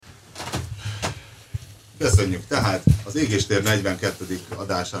Köszönjük. Tehát az Égéstér 42.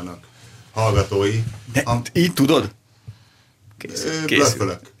 adásának hallgatói... De így tudod?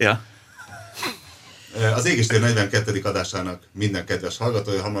 Blöffölök. Ja. Az Égéstér 42. adásának minden kedves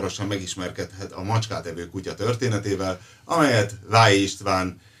hallgatója hamarosan megismerkedhet a macskát evő kutya történetével, amelyet Vályi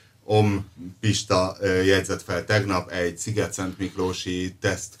István Pista jegyzett fel tegnap egy Sziget-Szent Miklósi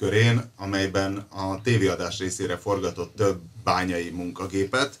tesztkörén, amelyben a tévéadás részére forgatott több bányai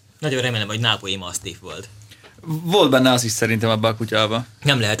munkagépet. Nagyon remélem, hogy nápolyi masztif volt. Volt benne az is szerintem abban a kutyában.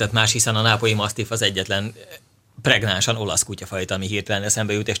 Nem lehetett más, hiszen a nápolyi masztif az egyetlen pregnánsan olasz kutyafajta, ami hirtelen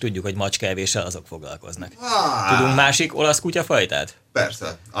eszembe jut, és tudjuk, hogy macskaevéssel azok foglalkoznak. Tudunk másik olasz kutyafajtát?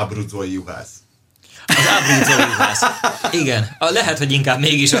 Persze, Abruzzói juhász. Az Abruzzói juhász. Igen, lehet, hogy inkább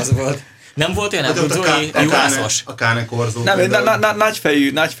mégis az volt. Nem volt olyan Abruzzói juhászos? A Cane Corso. Nem,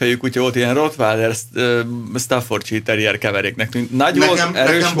 nagyfejű kutya volt, ilyen Rottweiler, Staffordshire Terrier keveréknek tűnt.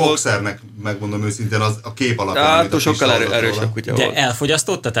 Nekem boxernek, megmondom őszintén, az a kép alapján. Sokkal erősebb kutya volt. De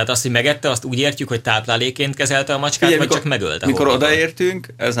elfogyasztotta? Tehát azt, hogy megette, azt úgy értjük, hogy táplálékként kezelte a macskát, ugye, vagy csak megölte? Mikor odaértünk,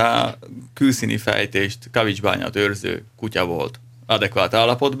 ez a külszíni fejtést Kavicsbányát őrző kutya volt. Adekvát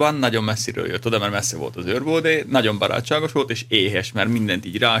állapotban, nagyon messziről jött oda, mert messze volt az őrbódé, nagyon barátságos volt, és éhes, mert mindent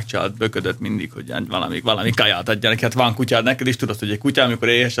így rákcsált, böködött mindig, hogy valami kaját adjanak. Hát van kutyád neked is, tudod, hogy egy kutya, amikor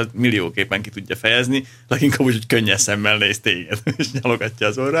éhes, az millióképpen ki tudja fejezni, leginkább úgy, hogy könnyes szemmel néz téged, és nyalogatja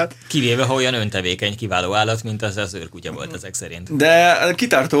az orrát. Kivéve, ha olyan öntevékeny, kiváló állat, mint az őrkutya volt ezek szerint. De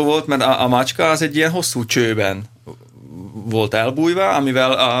kitartó volt, mert a macska az egy ilyen hosszú csőben volt elbújva,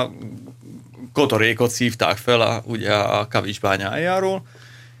 amivel a kotorékot szívták fel ugye a Kavicsbányájáról,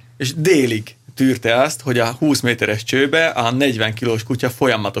 és délig tűrte azt, hogy a 20 méteres csőbe a 40 kilós kutya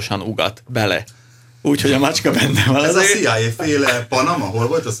folyamatosan ugat bele. Úgyhogy a macska benne van. Ez azért. A CIA féle Panama, hol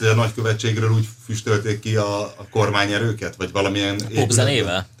volt az, hogy a nagykövetségről úgy füstölték ki a kormányerőket, vagy valamilyen...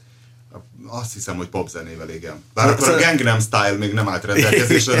 Popzenével? Azt hiszem, hogy popzenével, igen. Bár akkor a Gangnam Style még nem állt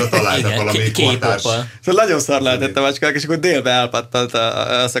rendelkezésre, de találtak valami kortárs. Szóval nagyon szar lehetett a macskák, és akkor délbe elpattant,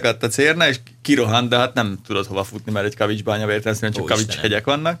 elszakadt a cérne, és kirohant, de hát nem tudott hova futni, mert egy Kavicsbánya véletlenül csak Kavics-hegyek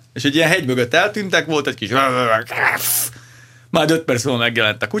vannak. És egy ilyen hegy mögött eltűntek, volt egy kis... Majd 5 perc múlva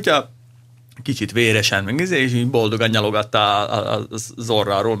megjelent a kutya, kicsit véresen, meg és így boldogan nyalogatta az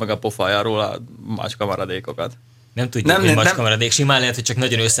orráról, meg a pofájáról a macska maradékokat. Nem tudjuk, hogy macska maradék. Simán lehet, hogy csak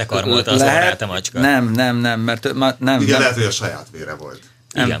nagyon összekarmolta az orrát a macska. Nem, mert nem. Igen, lehet, hogy a saját vére volt.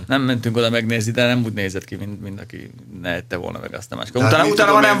 Nem mentünk oda megnézni, de nem úgy nézett ki, mint aki ne ette volna meg azt a macska.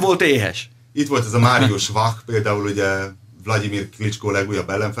 Utána nem volt éhes. Itt volt ez a Máriusz Vach, például ugye Vladimir Klitschko legújabb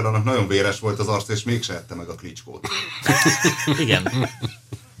ellenfel, annak nagyon véres volt az arc, és mégse ette meg a Klitschkót. Igen.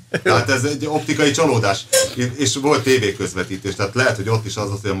 Tehát ez egy optikai csalódás. És volt tévéközvetítés, tehát lehet, hogy ott is az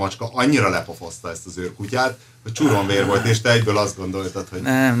volt, hogy a macska annyira lepofozta ezt az őrkutyát, hogy csuronvér volt, és te egyből azt gondoltad, hogy...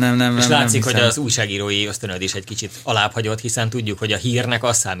 Nem. És látszik, hogy az újságírói ösztönöd is egy kicsit alábbhagyott, hiszen tudjuk, hogy a hírnek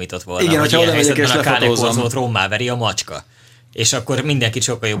az számított volna, igen, hogy ilyen helyzetben a Cane Corsót rommá veri a macska. És akkor mindenkit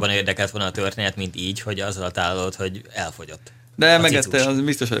sokkal jobban érdekelt volna a történet, mint így, hogy azzal találod, hogy elfogyott. De megette, az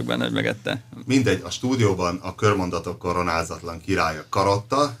biztos vagyok benne, hogy megette. Mindegy, a stúdióban a körmondatok koronázatlan királya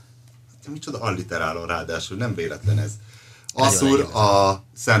Karotta, micsoda alliteráló ráadásul, nem véletlen ez. Asszur, a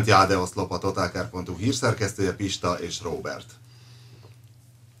Szent Jádeoszlop, a Totalkár.hu hírszerkesztője, Pista és Robert.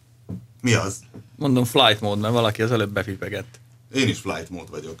 Mi az? Mondom flight mode, mert valaki az előbb bepipegett. Én is flight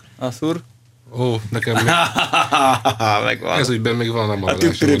mode vagyok. Asszur? Ó, nekem megvan. Ez ügyben még van a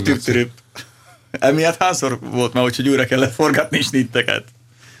maradás. Emiatt hányszor volt már, hogy újra kellett forgatni snitteket?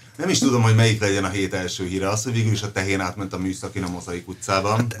 Nem is tudom, hogy melyik legyen a hét első híre. Az, hogy végül is a tehén átment a műszakin a Mozaik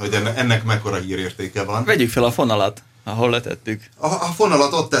utcában, hogy ennek mekkora hírértéke van. Vegyük fel a fonalat, ahol letettük. A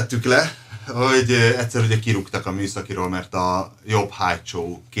fonalat ott tettük le, hogy egyszer ugye kirúgtak a műszakiról, mert a jobb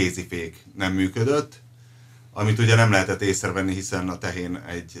hátsó kézifék nem működött, amit ugye nem lehetett észrevenni, hiszen a tehén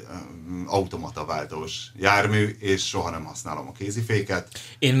egy automataváltós jármű, és soha nem használom a kéziféket.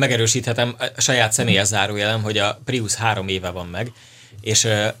 Én megerősíthetem a saját személyes zárójelem, hogy a Prius 3 éve van meg, és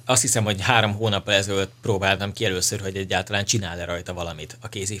azt hiszem, hogy 3 hónappal ezelőtt próbáltam ki először, hogy egyáltalán csinál-e rajta valamit a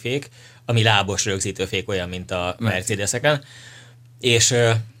kézifék, ami lábos rögzítőfék, olyan, mint a Mercedeseken, és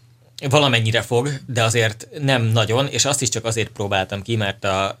valamennyire fog, de azért nem nagyon, és azt is csak azért próbáltam ki, mert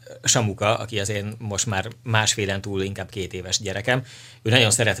a Samuka, aki az én most már másfélen túl inkább 2 éves gyerekem, ő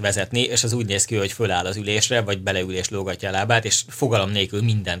nagyon szeret vezetni, és az úgy néz ki, hogy föláll az ülésre, vagy beleül és lógatja a lábát, és fogalom nélkül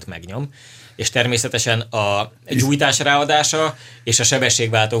mindent megnyom, és természetesen a gyújtás ráadása és a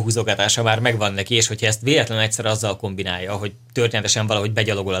sebességváltó húzogatása már megvan neki, és hogyha ezt véletlenül egyszer azzal kombinálja, hogy történetesen valahogy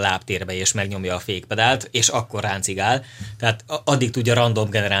begyalogol a lábtérbe és megnyomja a fékpedált, és akkor ráncigál, tehát addig tudja random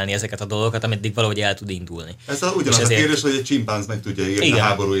generálni ezeket a dolgokat, ameddig valahogy el tud indulni. Ez ugyanaz a kérdés, hogy egy csimpánz meg tudja írni a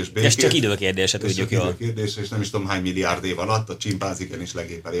háború és békét. Ez csak időkérdése, tudjuk jól. Időkérdés, és nem is tudom hány milliárd év alatt a csimpánz igenis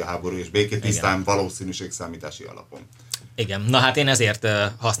legépeli a háború és békét, tisztán valószínűségszámítási alapon. Igen, na hát én ezért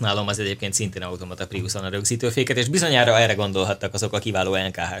használom az egyébként szintén automata Priuson a rögzítőféket, és bizonyára erre gondolhattak azok a kiváló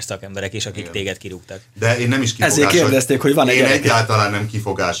NKH-s szakemberek is, akik téged kirúgtak. De én nem is ezért kérdezték, hogy van-e Én gyereke. egyáltalán nem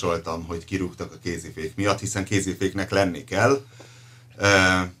kifogásoltam, hogy kirúgtak a kézifék miatt, hiszen kéziféknek lenni kell.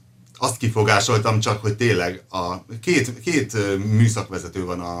 Azt kifogásoltam csak, hogy tényleg a két műszakvezető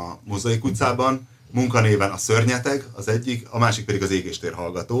van a Mozaik utcában, munkanéven a Szörnyeteg, az egyik, a másik pedig az Égéstér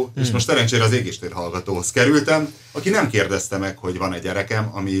hallgató. És most szerencsére az Égéstér hallgatóhoz kerültem, aki nem kérdezte meg, hogy van egy gyerekem,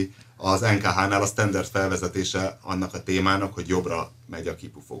 ami az NKH-nál a standard felvezetése annak a témának, hogy jobbra megy a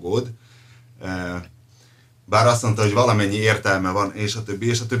kipufogód. Bár azt mondta, hogy valamennyi értelme van, és a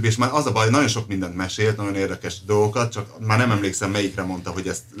többi, és már az a baj, nagyon sok mindent mesélt, nagyon érdekes dolgokat, csak már nem emlékszem, melyikre mondta, hogy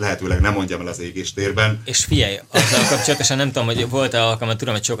ezt lehetőleg nem mondjam el az Égéstérben. És figyelj, azzal kapcsolatosan nem tudom, hogy volt-e alkalmat,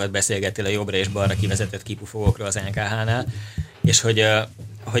 tudom, hogy sokat beszélgettél a jobbra és balra kivezetett kipufogókról az NKH-nál, és hogy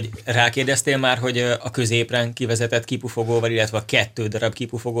rákérdeztél már, hogy a középren kivezetett kipufogóval, illetve a 2 darab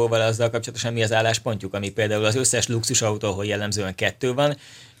kipufogóval azzal kapcsolatosan mi az álláspontjuk, ami például az összes luxusautó, ahol jellemzően 2 van,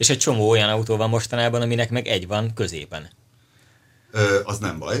 és egy csomó olyan autó van mostanában, aminek meg 1 van középen. Az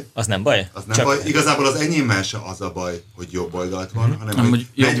nem baj. Az nem baj? Az nem baj. Igazából az enyémmel se az a baj, hogy jobb oldalt van, hanem hogy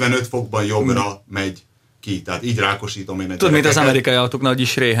 45 fokban jobbra megy ki. Tehát így rákosítom én egy Tudod, mint az amerikai autóknál, hogy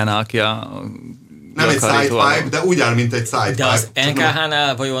is réhen áll ki a nem egy sidepipe, de úgy áll, mint egy sidepipe. De az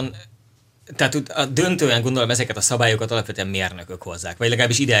NKH-nál vajon, tehát döntően gondolom ezeket a szabályokat alapvetően mérnökök hozzák, vagy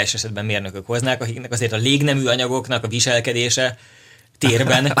legalábbis ideális esetben mérnökök hoznák, akiknek azért a légnemű anyagoknak a viselkedése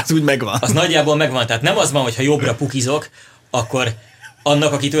térben az úgy megvan. Az nagyjából megvan. Tehát nem az van, hogy ha jobbra pukizok, akkor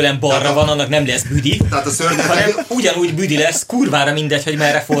annak, aki tőlem balra van, annak nem lesz büdi, hanem ugyanúgy büdi lesz, kurvára mindegy, hogy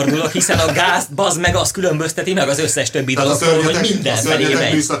merre fordulok, hiszen a gázt, bazd meg, az különbözteti meg az összes többi dologtól, hogy minden felé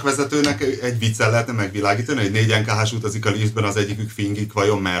megy. A műszakvezetőnek egy viccel lehetne megvilágítani, hogy 4 NKH-s utazik a liftben, az egyikük fingik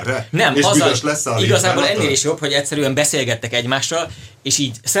vajon merre? Nem, és büdös lesz a igazából ennél is jobb, hogy egyszerűen beszélgettek egymással, és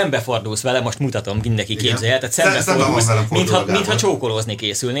így szembefordulsz vele, most mutatom, mindenki képzelje, tehát szembefordulsz, mintha csókolózni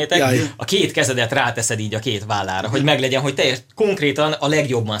készülnétek, a 2 kezedet ráteszed így a 2 vállára, hogy meglegyen, hogy te konkrétan a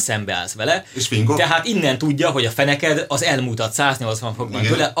legjobban szembeállsz vele. És fingok? Tehát innen tudja, hogy a feneked az elmutat 180 fokban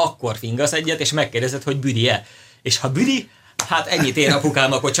tőle, akkor fingasz egyet, és megkérdezed, hogy büdi-e. És ha büdi, hát ennyit ér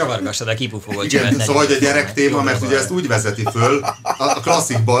apukám, akkor csavargassad a kipufogót. Igen, szóval a gyerek téma, mert ugye ezt úgy vezeti föl a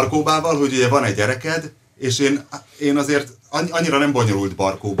klasszik barkóbával, hogy ugye van egy gyereked, és én azért annyira nem bonyolult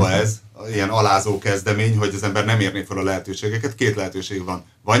barkóba ez, ilyen alázó kezdemény, hogy az ember nem érné fel a lehetőségeket. 2 lehetőség van.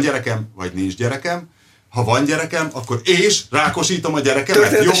 Van gyerekem, vagy nincs gyerekem. Ha van gyerekem, akkor és rákosítom a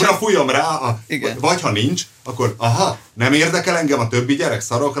gyerekemet, jobbra fújom rá, vagy ha nincs, akkor nem érdekel engem a többi gyerek,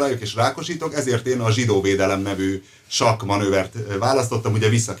 szarok rájuk és rákosítok, ezért én a zsidóvédelem nevű sakkmanővert választottam, ugye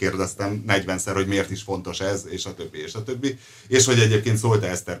visszakérdeztem 40-szer, hogy miért is fontos ez, és a többi, és a többi, és hogy egyébként szólt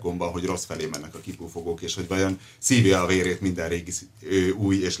Esztergomban, hogy rossz felé mennek a kipufogók, és hogy vajon szívja a vérét minden régi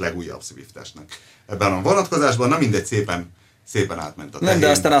új és legújabb Swiftesnek. Ebben a vonatkozásban, na mindegy, szépen átment a tehén. Nem, de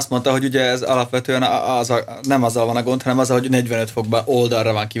aztán azt mondta, hogy ugye ez alapvetően nem azzal van a gond, hanem azzal, hogy 45 fokban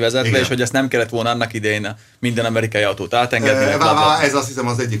oldalra van kivezetve, igen. És hogy ezt nem kellett volna annak idején minden amerikai autót átengedni. Ez azt hiszem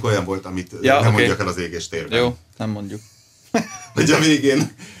az egyik olyan volt, amit nem mondjak el az Égéstérben. Jó, nem mondjuk. Hogy a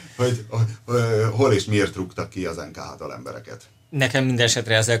végén, hogy hol és miért rúgtak ki az NKH-tól embereket. Nekem minden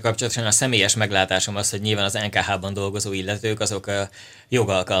esetre ezzel kapcsolatosan a személyes meglátásom az, hogy nyilván az NKH-ban dolgozó illetők azok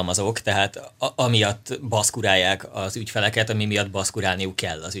jogalkalmazók, tehát amiatt baszkurálják az ügyfeleket, ami miatt baszkurálniuk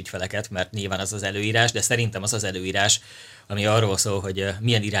kell az ügyfeleket, mert nyilván az az előírás, de szerintem az az előírás, ami arról szól, hogy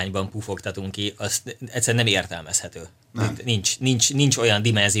milyen irányban pufogtatunk ki, az egyszerűen nem értelmezhető. Nem. Nincs olyan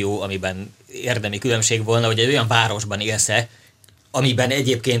dimenzió, amiben érdemi különbség volna, hogy egy olyan városban élsz-e, amiben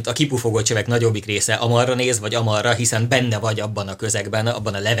egyébként a kipufogott csövek nagyobbik része amarra néz, vagy amarra, hiszen benne vagy abban a közegben,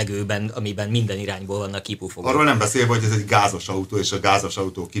 abban a levegőben, amiben minden irányból vannak kipufogók. Arról nem beszélve, hogy ez egy gázos autó, és a gázos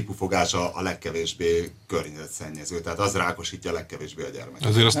autó kipufogása a legkevésbé környezetszennyező, tehát az rákosítja a legkevésbé a gyermeket.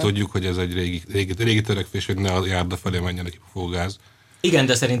 Azért azt tudjuk, hogy ez egy régi törekvés, hogy ne a járda felé menjen a kipufogógáz. Igen,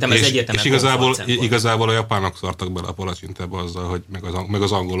 de szerintem ez egyértelműen és igazából a japánok szartak bele a palacsintába azzal, hogy meg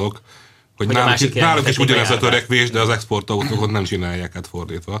az angolok, hogy náluk is ugyanez a törekvés, de az exportautókon nem csinálják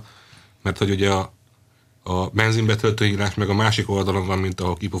fordítva. Mert hogy ugye a benzinbetöltőhívás meg a másik oldalon van, mint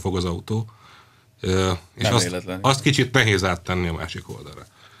ahol kipufog az autó. És azt kicsit nehéz áttenni a másik oldalra.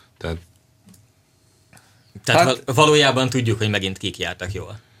 Tehát Tehát valójában tudjuk, hogy megint kik jártak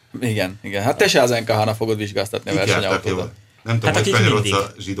jól. Igen. Hát te se az NKH-nak fogod vizsgáztatni a versenyautódat. Nem tudom, hogy kanyarodsz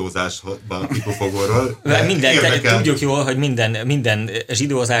a zsidózásban Kipufogóról. Tudjuk jól, hogy minden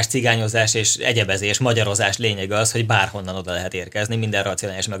zsidózás, cigányozás és egyebezés, magyarozás lényege az, hogy bárhonnan oda lehet érkezni, minden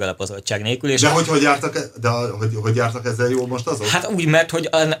racionális megalapozottság nélkül. És de hogy jártak ezzel jól most azok? Hát úgy, mert hogy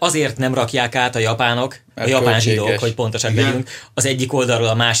azért nem rakják át a japánok, a japán zsidók, hogy pontosak legyünk, az egyik oldalról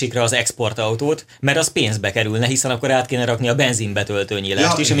a másikra az exportautót, mert az pénzbe kerülne, hiszen akkor át kéne rakni a benzinbetöltő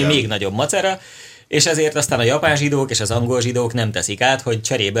nyílást is, ami még nagyobb macera. És ezért aztán a japán zsidók és az angol zsidók nem teszik át, hogy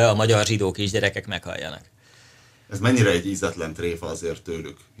cserébe a magyar zsidó kisgyerekek meghalljanak. Ez mennyire egy ízetlen tréfa azért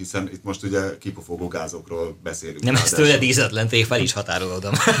tőlük? Hiszen itt most ugye kipufogó gázokról beszélünk. Nem, ez tőled ízetlen tréfa, el is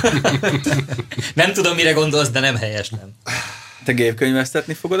határolódom. Nem tudom, mire gondolsz, de nem helyes, nem. Te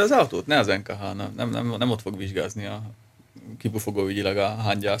gépkönyvesztetni fogod az autót? Ne az NKH, nem ott fog vizsgázni a kipufogó ügyileg a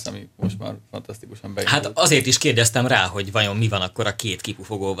hangyász, ami most már fantasztikusan beindult. Hát azért is kérdeztem rá, hogy vajon mi van akkor a két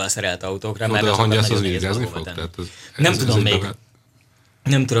kipufogóval szerelt autókra. Mert a hangyász az vizsgázni fog?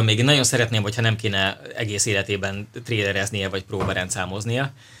 Nem tudom még. Én nagyon szeretném, hogyha nem kéne egész életében trélereznie vagy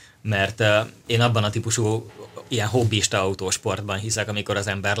próbarendszámoznia, mert én abban a típusú ilyen hobbista autósportban hiszek, amikor az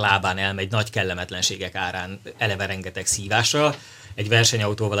ember lábán elmegy nagy kellemetlenségek árán eleve rengeteg szívással, egy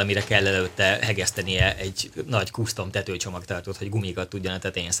versenyautóval, amire kell előtte hegesztenie egy nagy custom tetőcsomagtartót, hogy gumikat tudjon a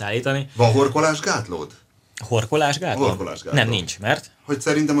tetején szállítani. Van horkolásgátlód? Horkolásgátló? Horkolásgátló. Nem, nincs, mert? Hogy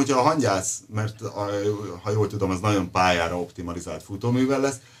szerintem, hogyha a hangyász, mert ha jól tudom, az nagyon pályára optimalizált futóművel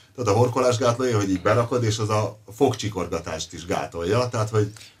lesz, tehát a horkolásgátlója, hogy így berakod, és az a fogcsikorgatást is gátolja, tehát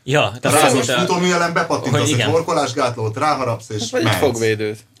hogy rázós futómű ellen bepattintasz egy horkolásgátlót, ráharapsz és vagy egy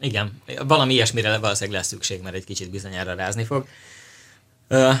fogvédőt. Igen, valami ilyesmire valószínűleg lesz szükség, mert egy kicsit bizonyára rázni fog.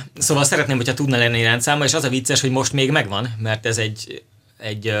 Szóval szeretném, hogyha tudna lenni rendszáma, és az a vicces, hogy most még megvan, mert ez egy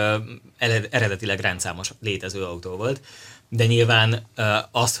eredetileg rendszámos létező autó volt, de nyilván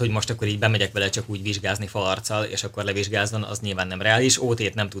azt, hogy most akkor így bemegyek vele csak úgy vizsgázni faarccal, és akkor levizsgázzon, az nyilván nem reális.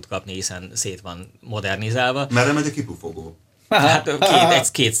 OT-t nem tud kapni, hiszen szét van modernizálva. Merre megy a kipufogó?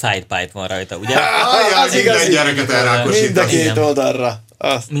 Hát két sidepipe van rajta, ugye? Az igaz, gyereket elrákosítani. Mind a két oldalra.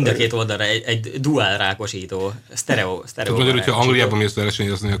 Mind a két oldalra egy dual rákosító, stereo. Magyarul, hogyha Angliában mész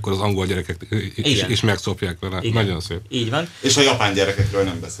versenyezni, akkor az angol gyerekek is megszopják vele. Igen. Nagyon szép. Így van. És a japán gyerekekről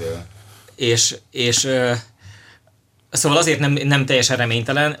nem beszélve. Szóval azért nem teljesen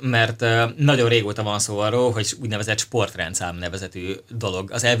reménytelen, mert nagyon régóta van szó arról, hogy úgynevezett sportrendszám nevezetű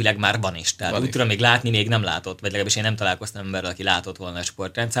dolog, az elvileg már van is. Tehát úgy tudom, még látni még nem látott, vagy legalábbis én nem találkoztam emberrel, aki látott volna a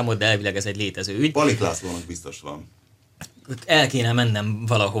sportrendszámot, de elvileg ez egy létező ügy. Palik Lászlónak biztos van. El kéne mennem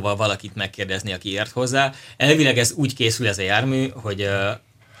valahova valakit megkérdezni, aki ért hozzá. Elvileg ez úgy készül ez a jármű,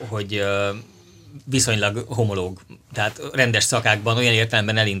 hogy viszonylag homológ, tehát rendes szakákban olyan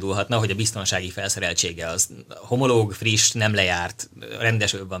értelemben elindulhatna, hogy a biztonsági felszereltsége az homológ, friss, nem lejárt,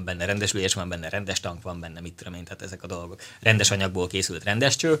 rendes öv van benne, rendes ülés van benne, rendes tank van benne, mit tudom én, tehát ezek a dolgok. Rendes anyagból készült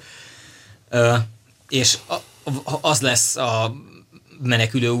rendes cső. És az lesz a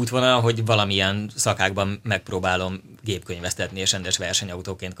menekülő útvonal, hogy valamilyen szakákban megpróbálom gépkönyvesztetni és rendes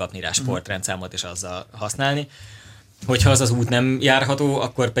versenyautóként kapni rá sportrendszámot és azzal használni. Hogyha az út nem járható,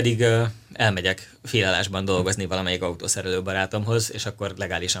 akkor pedig elmegyek félállásban dolgozni valamelyik autószerelő barátomhoz, és akkor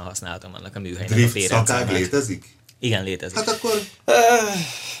legálisan használhatom annak a műhelynek drift a férrendszámát. Drift szakág létezik? Igen, létezik. Hát akkor...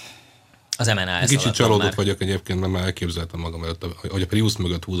 Az MNAS kicsit csalódott vagyok egyébként, mert már elképzeltem magam előtt, hogy a Prius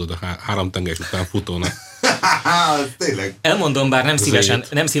mögött húzod a 3 tengelyes után futónak. Tényleg. Elmondom, bár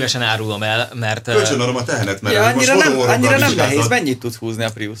nem szívesen árulom el, mert... Kölcsönadom a tehenet, mert annyira nem nehéz, mennyit tudsz húzni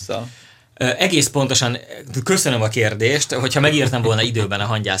a Priusszal? Egész pontosan köszönöm a kérdést, hogyha megírtam volna időben a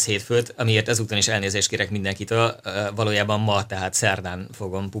hangyász hétfőt, amiért ezúton is elnézést kérek mindenkitől, valójában ma, tehát szerdán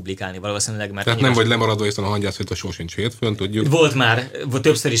fogom publikálni valószínűleg. Mert tehát nem vagy lemaradva, hiszen a hangyász hét a sosincs hétfőn, tudjuk. Volt már,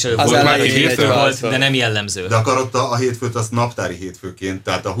 többször is volt már, hogy hétfő volt, de nem jellemző. De akkor ott a hétfőt az naptári hétfőként,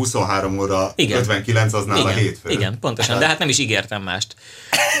 tehát a 23 óra 59 az nála hétfő. Igen, pontosan, de hát nem is ígértem mást.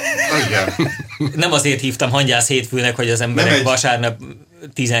 Igen. Nem azért hívtam hangyász hétfőnek, hogy az emberek vasárnap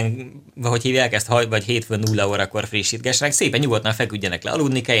hogy hívják ezt, vagy hétfőn 0 órakor frissítgessenek, szépen nyugodtan feküdjenek le,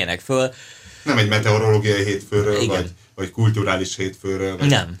 aludni, keljenek föl. Nem egy meteorológiai hétfőről, vagy kulturális hétfőről,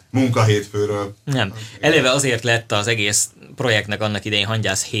 vagy munkahétfőről. Nem. Eleve azért lett az egész projektnek annak idején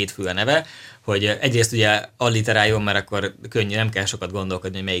hangyász hétfő a neve, hogy egyrészt ugye alliteráljon, mert akkor könnyű, nem kell sokat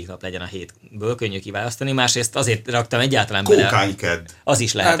gondolkodni, hogy melyik nap legyen a hétből, könnyű kiválasztani. Másrészt azért raktam egyáltalán bele. Kókánykedd. Az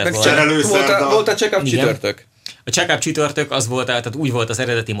is lehetett volna. Volt a check-up csütörtök. A check-up csütörtök az volt, tehát úgy volt az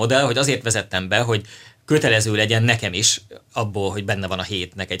eredeti modell, hogy azért vezettem be, hogy kötelező legyen nekem is abból, hogy benne van a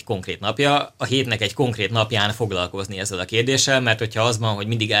hétnek egy konkrét napja, a hétnek egy konkrét napján foglalkozni ezzel a kérdéssel, mert hogyha az van, hogy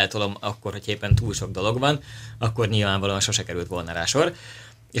mindig eltolom akkor, hogy éppen túl sok dolog van, akkor nyilvánvalóan sose került volna rá sor.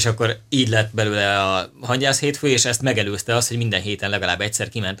 És akkor így lett belőle a hangyász hétfő, és ezt megelőzte az, hogy minden héten legalább egyszer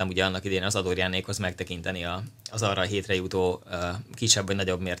kimentem ugye annak idén az Adorjánékhoz megtekinteni az arra a hétre jutó kisebb vagy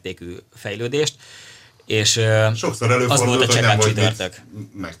nagyobb mértékű fejlődést. És sokszor előfordult, hogy nem volt mit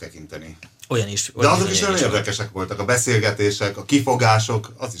megtekinteni. Olyan is. De azok is olyan érdekesek voltak, a beszélgetések, a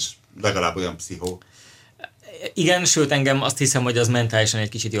kifogások, az is legalább olyan pszichó. Igen, sőt engem azt hiszem, hogy az mentálisan egy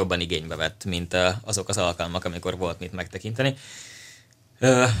kicsit jobban igénybe vett, mint azok az alkalmak, amikor volt mit megtekinteni.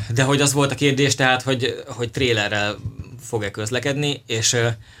 De hogy az volt a kérdés, tehát, hogy trélerrel fog-e közlekedni, és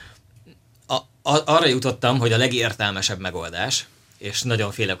arra jutottam, hogy a legértelmesebb megoldás, és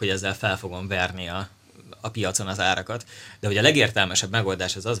nagyon félek, hogy ezzel fel fogom verni a piacon az árakat, de hogy a legértelmesebb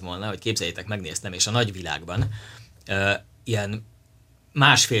megoldás az volna, hogy képzeljétek, megnéztem, és a nagyvilágban ilyen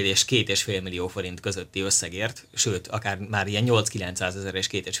 1,5 és 2,5 millió forint közötti összegért, sőt, akár már ilyen 8-900 ezer és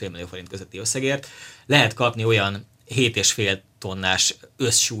 2,5 millió forint közötti összegért lehet kapni olyan 7,5 tonnás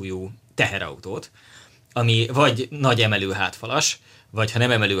összsúlyú teherautót, ami vagy nagy emelő hátfalas, vagy ha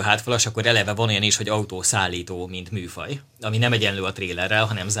nem emelő hátfalas, akkor eleve van olyan is, hogy autószállító, mint műfaj, ami nem egyenlő a trélerrel,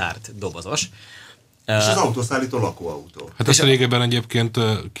 hanem zárt dobozos. És az autószállító lakóautó. Hát ezt régebben egyébként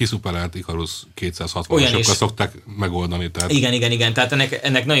kiszuperált Icarus 260-asokkal szokták megoldani. Tehát... Igen. Tehát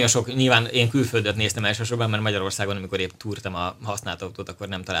ennek nagyon sok, nyilván én külföldöt néztem elsősorban, mert Magyarországon, amikor épp túrtam a használt autót, akkor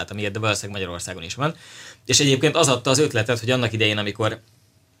nem találtam ilyet, de valószínűleg Magyarországon is van. És egyébként az adta az ötletet, hogy annak idején, amikor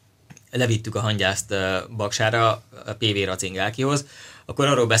levittük a hangyászt Baksára, a PV Racingákihoz, akkor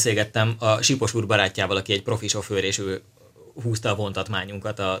arról beszélgettem a Sipos úr barátjával, aki egy profi sofőr, és ő húzta a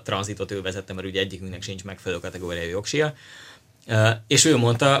vontatmányunkat, a tranzitot ő vezette, mert ugye egyikünknek sincs megfelelő kategóriai jogsia. És ő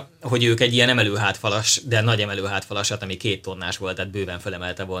mondta, hogy ők egy ilyen emelőhátfalas, de nagy emelőhátfalasat, ami 2 tonnás volt, tehát bőven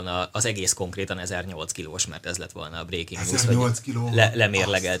felemelte volna az egész konkrétan 1008 kilós, mert ez ez lett volna a breaking news, 1008 kiló?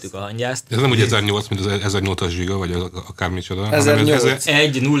 Lemérlegeltük a hangyászt. Ez nem ugye 1008, mint az 1008-as giga, vagy akármicsoda. 1008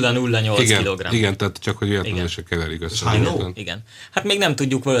 kg. Igen, tehát csak hogy értelmesen se keverik össze. Igen. Hát még nem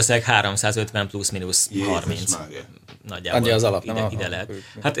tudjuk, valószínűleg 350 plusz-minusz 30. Nagyjából annyi az alap, ide lehet.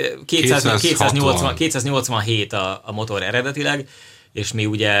 Hát 287 a motor eredetileg, és mi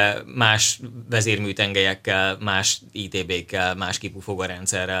ugye más vezérműtengelyekkel, más ITB-kkel, más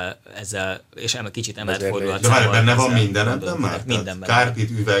kipufogarendszerrel ezzel, és kicsit emelt fordulatszámmal. De már benne van minden ebben már? Mindenben. Kárpit,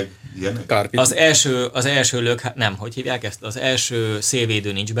 üveg, ilyenek? Az első lök, nem, hogy hívják ezt? Az első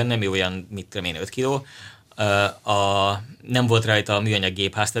szélvédő nincs benne, mi olyan, mit tudom én, 5 kiló. Nem volt rajta a műanyag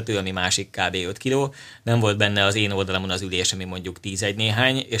gépháztető, ami másik kb. 5 kiló, nem volt benne az én oldalamon az ülés, ami mondjuk 10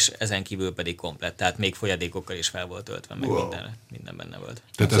 néhány, és ezen kívül pedig komplett, tehát még folyadékokkal is fel volt töltve, meg minden benne volt.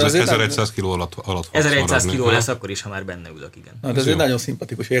 Tehát ez 1100 kiló alatt 1100 kiló lesz akkor is, ha már benne ülök, igen. Na, ez egy nagyon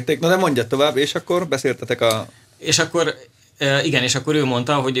szimpatikus érték. Na de mondjad tovább, és akkor beszéltetek És akkor igen, és akkor ő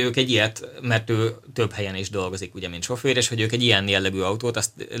mondta, hogy ők egy ilyet, mert ő több helyen is dolgozik, ugye, mint sofőr, és hogy ők egy ilyen jellegű autót, azt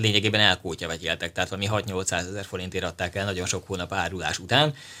lényegében elkótyavetjeltek, tehát valami 6-800 ezer forintért adták el nagyon sok hónap árulás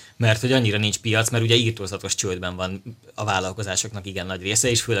után, mert hogy annyira nincs piac, mert ugye írtózatos csődben van a vállalkozásoknak igen nagy része,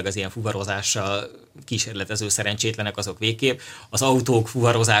 és főleg az ilyen fuvarozással kísérletező szerencsétlenek azok végképp, az autók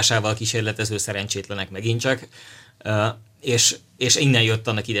fuvarozásával kísérletező szerencsétlenek megint csak, és innen jött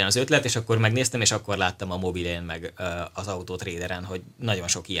annak idején az ötlet, és akkor megnéztem, és akkor láttam a mobilén meg az autótréderen, hogy nagyon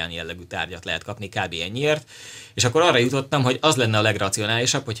sok ilyen jellegű tárgyat lehet kapni kb. Ennyiért, és akkor arra jutottam, hogy az lenne a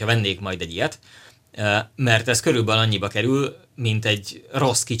legracionálisabb, hogyha vennék majd egy ilyet, mert ez körülbelül annyiba kerül, mint egy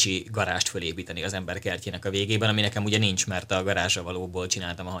rossz kicsi garást fölépíteni az ember kertjének a végében, ami nekem ugye nincs, mert a garázsra valóból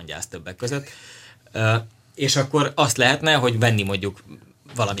csináltam a hangyászt többek között. És akkor azt lehetne, hogy venni mondjuk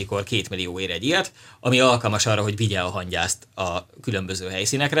valamikor 2 millióért egy ilyet, ami alkalmas arra, hogy vigye a hangyászt a különböző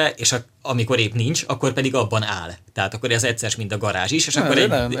helyszínekre, és amikor épp nincs, akkor pedig abban áll. Tehát akkor ez egyszer, mint a garázs is, és akkor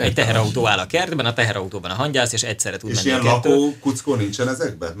egy teherautó áll a kertben, a teherautóban a hangyász, és egyszerre tud menni a kettő. És ilyen lakókuckó nincsen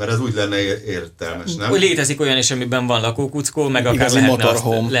ezekben? Mert ez úgy lenne értelmes, nem? Létezik olyan is, amiben van lakókuckó, meg akár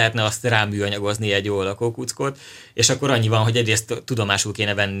lehetne azt ráműanyagozni egy jó lakókuckót, és akkor annyi van, hogy egyrészt tudomásul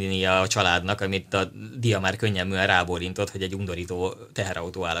kéne venni a családnak, amit a dia már könnyelműen rábólintott, hogy egy undorító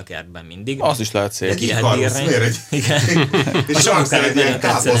teherautó áll a kertben mindig. Az is lehet szép. Ki lehet bírni. És akkor egy ilyen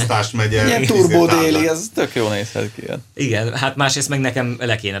káposztás megye. Ilyen turbodéli, ez tök jól nézhet ki. Igen, hát másrészt meg nekem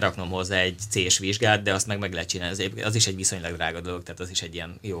le kéne raknom hozzá egy C-s vizsgát, de azt meg lehet csinálni. Az is egy viszonylag drága dolog, tehát az is egy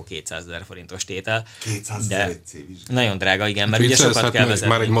ilyen jó 200 000 forintos tétel. 200 000 egy C-vizsgát. Nagyon drága, igen, mert ugye sokat kell vezetni.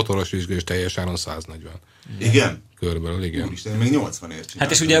 Már egy motoros vizsga is teljesen 140. Igen? Körülbelül, igen. Úristen, még 80 ért csináltam.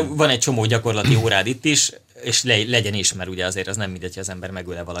 Hát és ugye van egy csomó gyakorlati órád itt is, és legyen is, mert ugye azért az nem mindegy, hogy az ember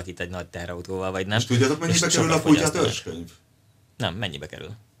megöle valakit egy nagy teherautóval, vagy nem. És tudjátok, mennyibe kerül a kutya törzskönyv? Nem, mennyibe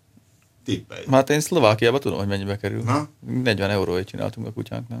kerül? Tippelj. Hát én Szlovákiában tudom, hogy mennyibe kerül. Na? 40 euróért csináltunk a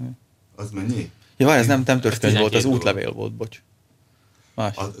kutyánknak. Az mennyi? Ja, várj, ez nem törzskönyv volt, az 12 útlevél volt, bocs.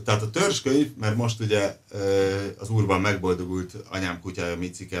 Más. Tehát a törzskönyv, mert most ugye az úrban megboldogult anyám kutyája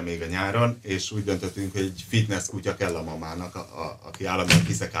Micike még a nyáron, és úgy döntöttünk, hogy egy fitness kutya kell a mamának, aki állandóan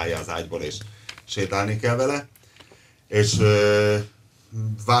kiszekálja az ágyból, és sétálni kell vele. És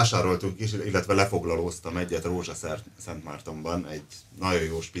vásároltunk is, illetve lefoglalóztam egyet Rózsaszentmártonban, egy nagyon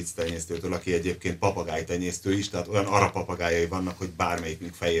jó spitz tenyésztőtől, aki egyébként papagájtenyésztő is, tehát olyan arapapagájai vannak, hogy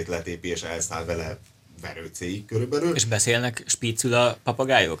bármelyikünk fejét letépi és elszáll vele verőcéig körülbelül. És beszélnek spiccül a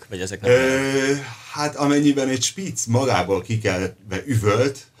papagájok? Vagy ezek nem? Hát amennyiben egy spitz magából kikelve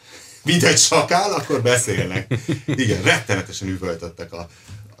üvölt, mint egy sakál, akkor beszélnek. Igen, rettenetesen üvöltöttek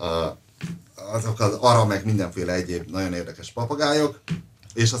azok az ara, meg mindenféle egyéb nagyon érdekes papagájok.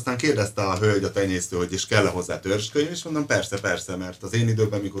 És aztán kérdezte a hölgy, a tenyésztő, hogy is kell-e hozzá törzskönyv, és mondom, persze, mert az én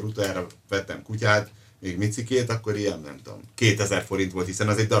időben, mikor utoljára vettem kutyát, még Micikét, akkor ilyen, nem tudom, 2000 forint volt, hiszen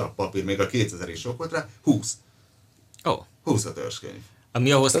az egy darab papír, még a 2000 is sok volt rá, 20. 20 a törzskönyv.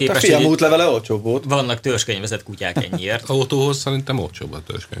 Ami ahhoz Tehát képest, a fiam útlevele olcsóbb volt. Vannak törzskönyvezett kutyák ennyiért. Autóhoz szerintem olcsóbb a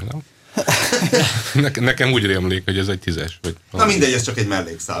törzskönyv, nem? Nekem úgy rémlik, hogy ez egy 10-es. Vagy na mindegy, ez csak egy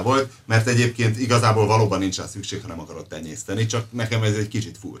mellékszál volt, mert egyébként igazából valóban nincs rá szükség, ha nem akarod tenyészteni, csak nekem ez egy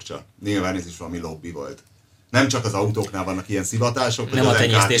kicsit furcsa. Nyilván ez is valami lobby volt. Nem csak az autóknál vannak ilyen szivatások. Nem a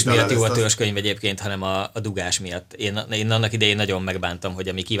tenyésztés miatt jó a törzskönyv egyébként, hanem a dugás miatt. Én annak idején nagyon megbántam, hogy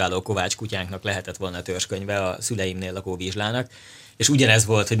a mi kiváló Kovács kutyánknak lehetett volna a törzskönyve a szüleimnél lakó vizslának, és ugyanez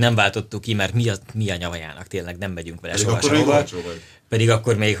volt, hogy nem váltottuk ki, mert mi a nyavajának, tényleg nem megyünk vele soha sehova. Pedig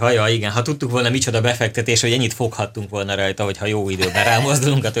akkor még, igen, ha tudtuk volna micsoda befektetés, hogy ennyit foghattunk volna rajta, hogyha jó időben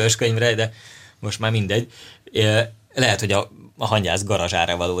rámozdulunk a törzskönyvre, de most már mindegy. Lehet, hogy a hangyász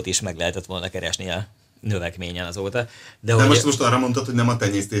garazsára valót is meg lehetett volna keresni a növekményen azóta. De most arra mondtad, hogy nem a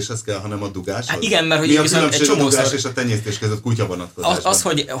tenyésztéshez kell, hanem a dugáshoz? Hát igen, mert hogy mi a különbség a dugás és a tenyésztés között kutya vonatkozásban? Az,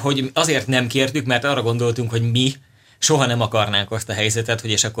 hogy azért nem kértük, mert arra gondoltunk, hogy mi soha nem akarnánk azt a helyzetet, hogy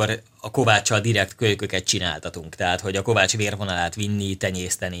és akkor a Kováccsal direkt kölyköket csináltatunk. Tehát, hogy a Kovács vérvonalát vinni,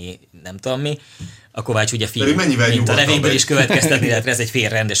 tenyészteni, nem tudom mi. A Kovács ugye fiú, mint a nevéből is következtetni, illetve ez egy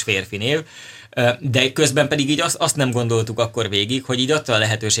rendes férfi név. De közben pedig így azt nem gondoltuk akkor végig, hogy így attól a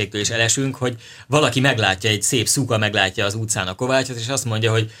lehetőségtől is elesünk, hogy valaki meglátja, egy szép szuka meglátja az utcán a Kovácsot, és azt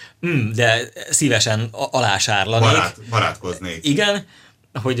mondja, hogy de szívesen alásárlanék. Barátkoznék. Igen,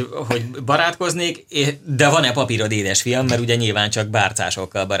 hogy barátkoznék, de van-e papírod, édesfiam, mert ugye nyilván csak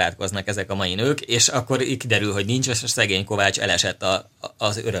bárcásokkal barátkoznak ezek a mai nők, és akkor kiderül, hogy nincs, és a szegény Kovács elesett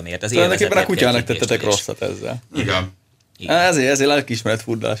az örömért, az élvezetért. Tulajdonképpen a kutyának tettetek rosszat ezzel. Igen. Ezért lelkiismeret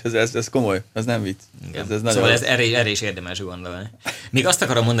furdalás, ez komoly, ez nem vicc. Ez szóval erre is érdemes gondolni. Még azt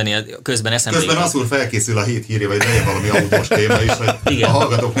akarom mondani, közben eszembe... Közben azul felkészül a hét híré, vagy legyen valami autós téma is, hogy a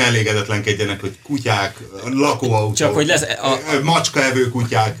hallgatók ne elégedetlenkedjenek, hogy kutyák, lakóautók, csak hogy lesz macskaevő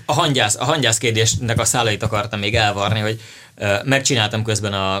kutyák. A hangyász kérdésnek a szálait akartam még elvarni, hogy megcsináltam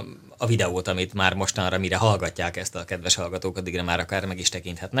közben a videót, amit már mostanra, mire hallgatják ezt a kedves hallgatók, addigra már akár meg is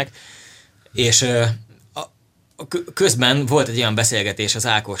tekinthetnek. És közben volt egy olyan beszélgetés az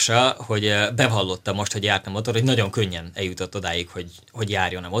Ákossal, hogy bevallotta most, hogy járt a motor, hogy nagyon könnyen eljutott odáig, hogy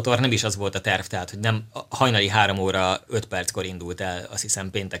járjon a motor. Nem is az volt a terv, tehát hogy nem hajnali 3 óra 5 perckor indult el, azt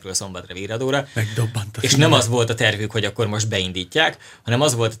hiszem péntekről szombatra Víradóra. És nem az volt a tervük, hogy akkor most beindítják, hanem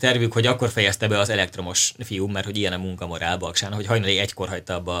az volt a tervük, hogy akkor fejezte be az elektromos fiú, mert hogy ilyen a munkamorál Baksán, hogy hajnali 1-kor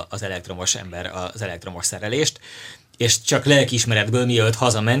hagyta abba az elektromos ember az elektromos szerelést, és csak lelkiismeretből mielőtt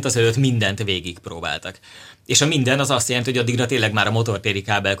hazament, azelőtt mindent végigpróbáltak. És a minden az azt jelenti, hogy addigra tényleg már a motortéri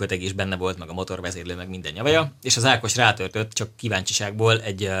kábelköteg is benne volt, meg a motorvezérlő, meg minden nyavaja, és az Ákos rátörtött csak kíváncsiságból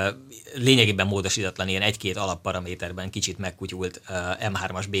egy lényegében módosítatlan ilyen 1-2 alapparaméterben kicsit megkutyult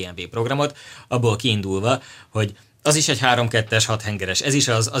M3-as BMW programot, abból kiindulva, hogy az is egy 3-2-es 6 hengeres, ez is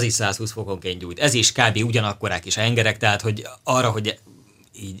az is 120 fokonként gyújt, ez is kb. Ugyanakkorák is a hengerek, tehát hogy arra, hogy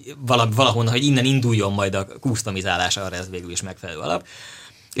így valahonnan, hogy innen induljon majd a customizálás, arra ez végül is megfelelő alap.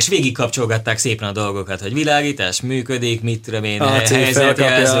 És végig kapcsolgatták szépen a dolgokat, hogy világítás működik, mit tudom én,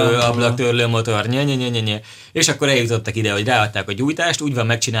 helyzetjelző, ablaktörlő motor, és akkor eljutottak ide, hogy ráadták a gyújtást, úgy van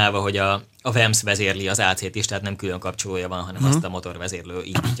megcsinálva, hogy a VEMS vezérli az AC-t is, tehát nem külön kapcsolója van, hanem azt a motorvezérlő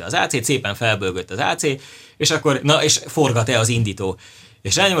indítja az AC-t, szépen felbőgött az AC, és akkor, és forgat-e az indító.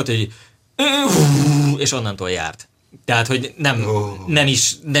 És rányomott, hogy és onnantól járt. Tehát, hogy nem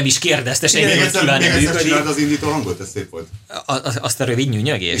is kérdezte senki, hogy kíván nem működik. Még az indító hangot, ez szép volt. Azt a rövid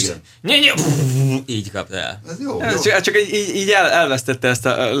nyűnyögést? Így kapta el. Ez jó. Csak így elvesztette ezt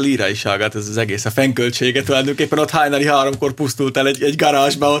a líraiságát, ez az egész, a fennköltséget tulajdonképpen ott hajnali 3-kor pusztult el egy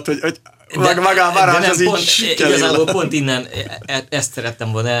garázsba ott, hogy maga a varázs az így igazából pont innen ezt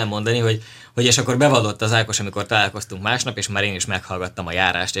szerettem volna elmondani, hogy és akkor bevallott az Ákos, amikor találkoztunk másnap, és már én is meghallgattam a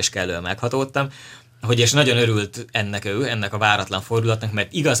járást, és kellően meghatódtam, hogy és nagyon örült ennek a váratlan fordulatnak,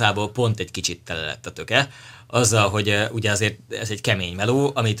 mert igazából pont egy kicsit tele lett a töke, azzal, hogy ugye azért ez egy kemény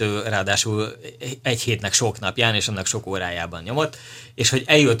meló, amit ő ráadásul egy hétnek sok napján és annak sok órájában nyomott, és hogy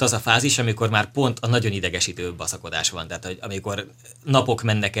eljött az a fázis, amikor már pont a nagyon idegesítő baszakodás van, tehát hogy amikor napok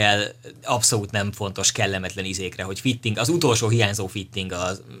mennek el abszolút nem fontos, kellemetlen izékre, hogy fitting, az utolsó hiányzó fitting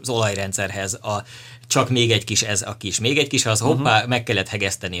az olajrendszerhez, csak még egy kis ez, a kis még egy kis, az hoppá, meg kellett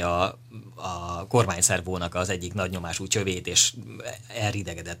hegeszteni a kormányszervónak az egyik nagy nyomású csövét, és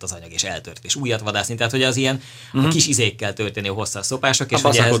elridegedett az anyag, és eltört, és újat vadászni. Tehát, hogy az ilyen a kis izékkel történő hosszas szopások, és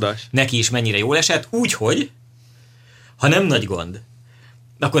hogy ez neki is mennyire jól esett, úgyhogy, ha nem nagy gond,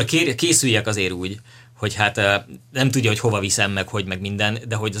 akkor készüljek azért úgy, hogy hát nem tudja, hogy hova viszem meg, hogy meg minden,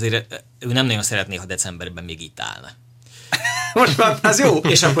 de hogy azért ő nem nagyon szeretné, ha decemberben még itt állna. Most már ez jó.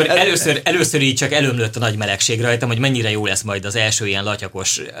 És akkor először így csak elömlött a nagy melegség rajtam, hogy mennyire jó lesz majd az első ilyen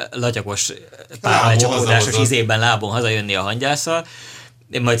latyakos párlecsapódásos izében lábon hazajönni a hangyásszal.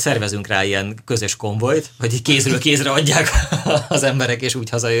 Majd szervezünk rá ilyen közös konvojt, hogy kézről kézre adják az emberek, és úgy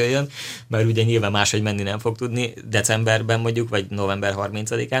hazajöjjön, mert ugye nyilván máshogy menni nem fog tudni decemberben mondjuk, vagy november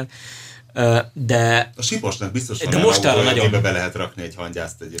 30-án. De a Siposnak biztos de most arra nagyon be lehet rakni egy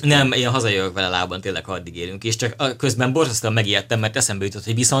hangyászt egyébként. Nem, én hazajövök vele lábon, tényleg, ha addig érünk is, csak közben borzasztóan megijedtem, mert eszembe jutott,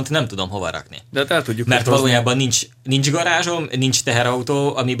 hogy viszont nem tudom hova rakni. De el tudjuk. Mert valójában nincs garázsom, nincs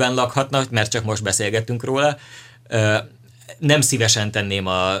teherautó, amiben lakhatna, mert csak most beszélgettünk róla. Nem szívesen tenném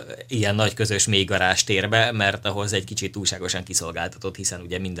ilyen nagy közös mély garázs térbe, mert ahhoz egy kicsit túlságosan kiszolgáltatott, hiszen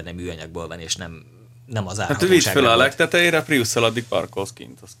ugye minden műanyagból van, és nem az hát vidd fel a legtetejére, Priusszal addig parkolsz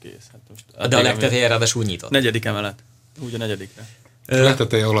kint, az kész. Hát most de a legtetejére ráadásul nyitott. 4. emelet. Úgy a 4.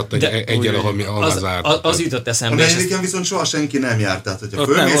 Legteteje alatt egyen, ahol zárt. Az jutott eszembe. A 4. viszont soha senki nem járt, tehát hogyha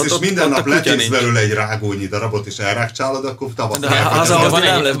fölmész, és minden nap letépsz belőle egy rágónyi darabot, és elrákcsálod, akkor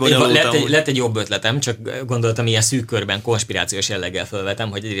lett egy jobb ötletem, csak gondoltam, ilyen szűk körben konspirációs jelleggel felvetem,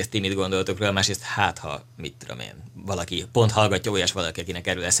 hogy egyrészt ti mit gondoltok róla, másrészt ha mit tudom én, valaki pont hallgatja olyas valaki, akinek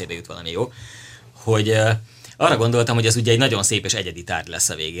erről eszébe jut valami jó, hogy arra gondoltam, hogy ez ugye egy nagyon szép és egyedi tárgy lesz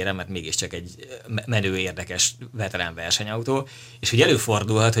a végére, mert mégiscsak egy menő, érdekes veterán versenyautó, és hogy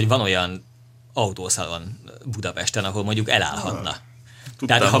előfordulhat, hogy van olyan autószalon Budapesten, ahol mondjuk elállhatna.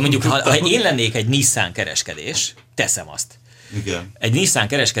 Tehát ha én lennék egy Nissan kereskedés, teszem azt. Igen. Egy Nissan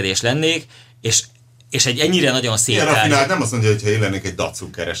kereskedés lennék, és egy ennyire nagyon szép tárgy. Nem azt mondja, hogy ha én lennék egy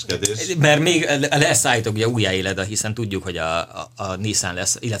Datsun kereskedés. Mert még leszállítok ugye újjáélet, hiszen tudjuk, hogy a Nissan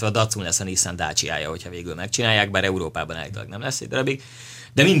lesz, illetve a Datsun lesz a Nissan Dacia-ja, hogyha végül megcsinálják, bár Európában állítólag nem lesz egy darabig.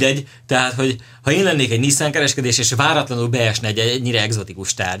 De mindegy, tehát, hogy ha én lennék egy Nissan kereskedés, és váratlanul beesne egy ennyire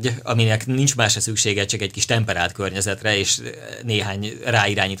egzotikus tárgy, aminek nincs másra szüksége, csak egy kis temperált környezetre, és néhány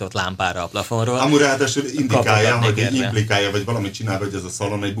ráirányított lámpára a plafonról. Amúgy ráadásul indikálja, hogy implikálja, vagy valamit csinál, hogy ez a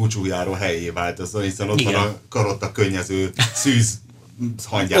szalon egy búcsújáró helyé változó, hiszen ott van a karotta könnyező szűz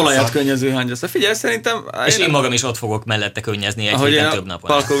hangyásza. Olajat könnyező hangyásza. Figyelj, szerintem... És én magam is ott fogok mellette könnyezni egy héten több napon.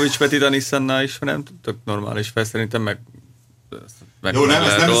 Palkovics Petit a Nissannál is, nem tök normális fel, szerintem meg jó, nem,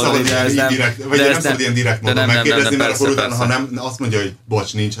 ezt nem szabad ilyen direkt módon megkérdezni, mert akkor utána, ha nem azt mondja, hogy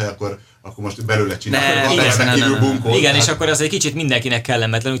bocs, nincs hely, akkor most belőle csináljuk. Igen, és akkor az egy kicsit mindenkinek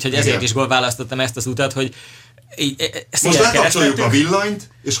kellemetlen, úgyhogy ezért is választottam ezt az utat, hogy most lekapcsoljuk a villanyt,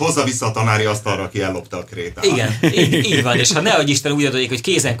 és hozza vissza a tanári asztalra, aki ellopta a krétát. Igen, így van, és ha nehogy Isten úgy adódik, hogy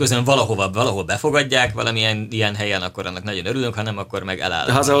kézen közön valahol befogadják valamilyen ilyen helyen, akkor annak nagyon örülünk, ha nem, akkor meg eláll.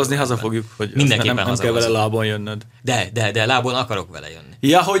 De hazahozni hazafogjuk, hogy mindenképpen nem kell vele lábon jönnöd. De lábon akarok vele jönni.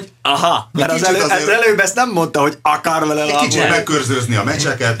 Ja, hogy mert az előbb ezt nem mondta, hogy akar vele lábon. Kicsit megkörzőzni a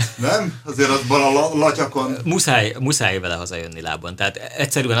meccseket, nem? Azért az a latyakon. Muszáj vele hazajönni lábon. Tehát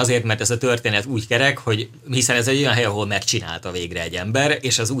egyszerűen azért, mert ez a történet úgy kerek, hogy hiszen ez egy olyan hely, ahol megcsinálta végre egy ember,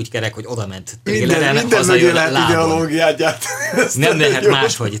 és az úgy kerek, hogy oda ment téleren, hazajön lábon. Nem lehet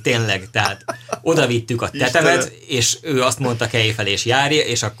máshogy, tényleg. Tehát oda vittük a tetemet, és ő azt mondta, kelj fel és járj,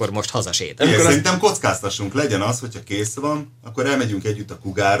 és akkor most hazasétál. Szerintem kockáztassunk, legyen az, hogyha kész van, akkor elmegyünk együtt a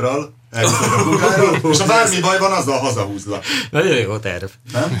Kugárral, elviszed a kugára, és ha bármi baj van, azzal hazahúzlak. Nagyon jó terv.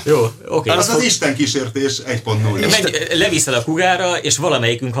 Nem? Jó, oké. Az Isten kísértés 1.0. Leviszed a kugára, és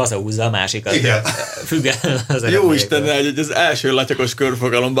valamelyikünk hazahúzza a másikat. Igen. Függetlenül az Jó Isten, hogy az első latyakos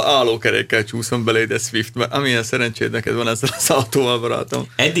körfogalomba állókerékkel csúszom beléd Swift, mert amilyen szerencséd neked van ezzel az autóval, barátom.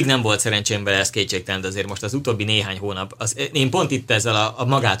 Eddig nem volt szerencsém vele, ez kétségtelen, de azért most az utóbbi néhány hónap, én pont itt ezzel a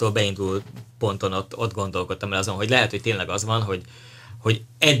magától beindult ponton ott gondolkodtam el azon, hogy lehet, hogy tényleg az van, hogy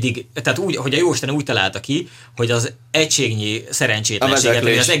eddig, tehát úgy, hogy a Jóisten úgy találta ki, hogy az egységnyi szerencsétlenséget,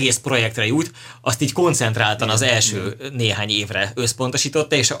 vagy az egész projektre jut, azt így koncentráltan az első néhány évre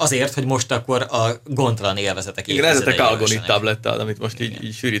összpontosította, és azért, hogy most akkor a gondtalan élvezetek évtizedei. Igen, ez a Kalgonit tablettál, amit most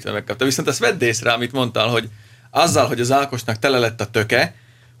így sűrítve megkapta. Viszont ezt vedd észre, amit mondtál, hogy azzal, hogy az Ákosnak tele lett a töke,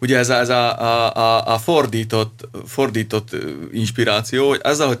 ugye ez a fordított inspiráció, hogy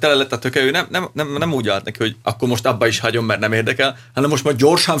azzal, hogy tele lett a töke, ő nem úgy állt neki, hogy akkor most abba is hagyom, mert nem érdekel, hanem most már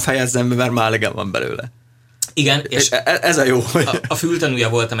gyorsan fejezzem be, mert már elegem van belőle. Igen, és ez a jó. A fültanúja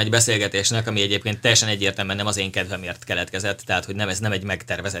voltam egy beszélgetésnek, ami egyébként teljesen egyértelműen nem az én kedvemért keletkezett, tehát hogy ez nem egy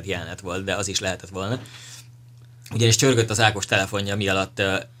megtervezett jelenet volt, de az is lehetett volna. Ugyanis csörgött az Ákos telefonja, mi alatt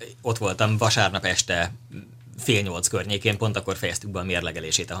ott voltam vasárnap este 7:30 környékén, pont akkor fejeztük be a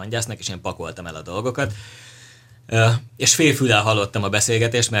mérlegelését a hangyásznak, és én pakoltam el a dolgokat. És félfüllel hallottam a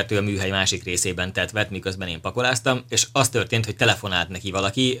beszélgetést, mert ő a műhely másik részében tett vett, miközben én pakoláztam, és az történt, hogy telefonált neki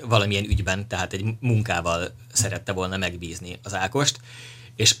valaki valamilyen ügyben, tehát egy munkával szerette volna megbízni az Ákost,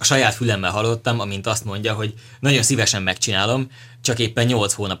 és a saját fülemmel hallottam, amint azt mondja, hogy nagyon szívesen megcsinálom, csak éppen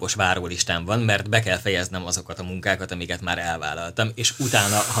 8 hónapos várólistám van, mert be kell fejeznem azokat a munkákat, amiket már elvállaltam, és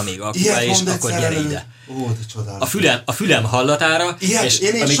utána, ha még aktuális, akkor gyere ide. A fülem hallatára, és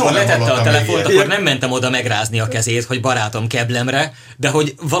amikor letette a telefont, akkor nem mentem oda megrázni a kezét, hogy barátom keblemre, de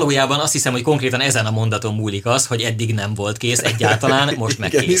hogy valójában azt hiszem, hogy konkrétan ezen a mondaton múlik az, hogy eddig nem volt kész egyáltalán, most meg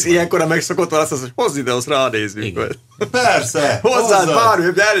kész van. Ilyenkor megszokott válasz az, hogy hozz ide, azt ránézzünk. Persze! Hozzád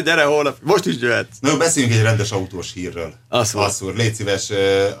bármi, gyere holnap, most is jöhetsz. Na, beszéljünk egy rendes autós hírről. Asszúr, légy szíves,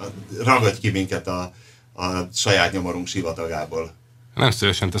 ragadj ki minket a saját nyomorunk sivatagából. Nem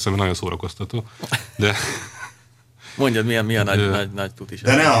szívesen teszem, nagyon szórakoztató, de... Mondjad, milyen nagy tutis.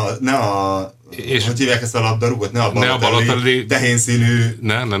 De hogy hívják ezt a labdarúgot? Ne a Balotelli tehén színű...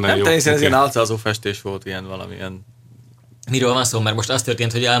 Nem tehén színű, ez ilyen álcázó festés volt, ilyen valamilyen... Miről van szó? Mert most az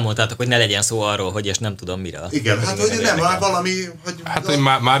történt, hogy elmondtátok, hogy ne legyen szó arról, hogy és nem tudom miről. Igen, hát hogy nem, valami... hogy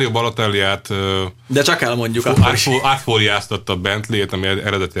Mario Balotelliát... De csak elmondjuk. Átfóliáztatta Bentley-t, ami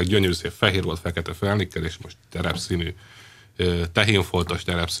eredetileg gyönyörű szép fehér volt, fekete felnikkel, és most terepszínű, tehénfoltos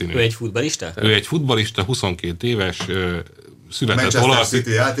terepszínű. Ő egy futballista? Ő egy futballista, 22 éves,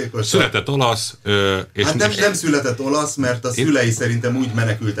 született olasz. És hát nem született olasz, mert a szülei szerintem úgy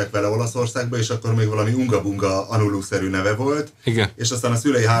menekültek vele Olaszországba, és akkor még valami unga-bunga Anulu-szerű neve volt. Igen. És aztán a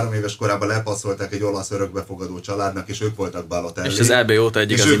szülei 3 éves korában lepasszolták egy olasz örökbefogadó családnak, és ők voltak Balotelli. És az EB óta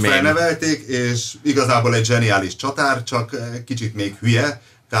egy igazi mém. És ők felnevelték, és igazából egy zseniális csatár, csak kicsit még hülye.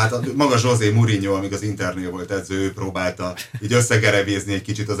 Tehát maga José Mourinho, amíg az Internél volt edző, ő próbálta így összegerevézni egy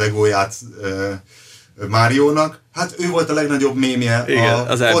kicsit az egóját Máriónak. Hát ő volt a legnagyobb mémje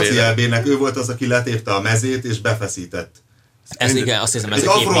a foci EB-nek, ő volt az, aki letépte a mezét és befeszített. Ez igen, azt hiszem, ez egy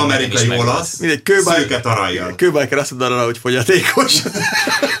afroamerikai olasz, szőke tarajjal. Kőbájker azt mondaná, hogy fogyatékos.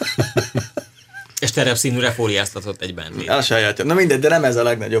 És terepszínűre fóliáztatott egy Bentley. A sajátja. Na mindegy, de nem ez a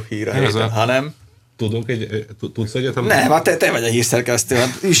legnagyobb hír a héten, hanem... Tudsz egyetem? Nem, hát te vagy a hírszerkesztő,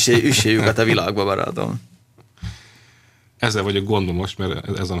 hát üsséljük a világba, barátom. Ezzel vagyok gondom most,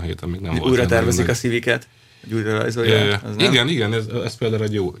 mert ezen a héten még nem volt. Újra tervezik a Civic-et? Újra rajzolja? Igen, ez például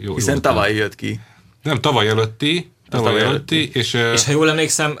egy jó hiszen tavaly jött ki. Nem, tavaly előtti. És ha jól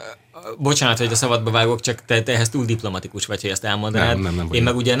emlékszem, bocsánat, hogy a szabadba vágok, csak te ehhez túl diplomatikus vagy, hogy ezt elmondanád. Nem én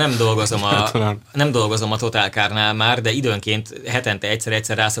meg ugye nem dolgozom a Total Car-nál már, de időnként hetente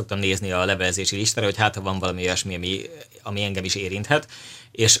egyszer rá szoktam nézni a levelezési listára, hogy hát ha van valami olyasmi, ami engem is érinthet.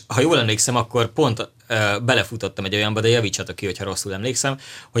 És ha jól emlékszem, akkor pont belefutottam egy olyanba, de javítsatok ki, hogyha rosszul emlékszem,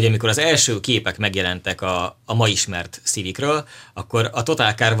 hogy amikor az első képek megjelentek a ma ismert Civicről, akkor a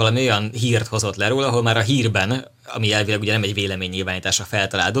Total Car valami olyan hírt hozott le róla, ahol már a hírben, ami elvileg ugye nem egy véleménynyilvánításra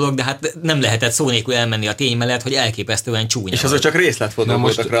feltalált dolog, de hát nem lehetett szó nélkül elmenni a tény mellett, hogy elképesztően csúnya. És azok csak részletfotók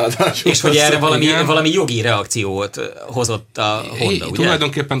voltak ráadásul. És hogy erre valami jogi reakciót hozott a Honda, ugye?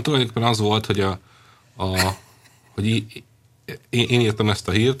 Tulajdonképpen az volt, hogy hogy én írtam ezt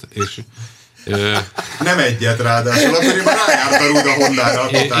a hírt, és... nem egyet ráadásul, akkor én már rájárt a rúd a Hondára.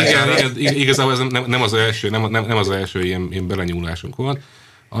 Igen, igazából ez nem az első ilyen belenyúlásunk volt.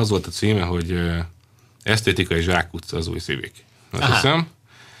 Az volt a címe, hogy esztétikai zsákutca az új Civic. Azt hiszem.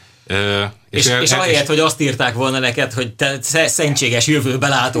 És ahelyett, hogy azt írták volna neked, hogy te szentséges jövőbe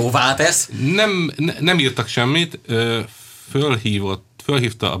látó váltesz. Nem írtak semmit,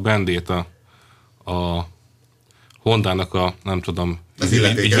 fölhívta a Bendét a Hondának a, nem tudom,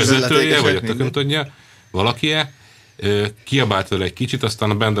 ügyvezetője, vagy a tököm tudja, valakie, kiabált vele egy kicsit, aztán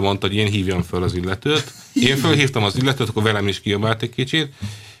a Bende mondta, hogy én hívjam föl az illetőt. Én fölhívtam az illetőt, akkor velem is kiabált egy kicsit,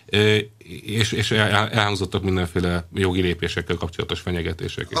 és elhangzottak mindenféle jogi lépésekkel kapcsolatos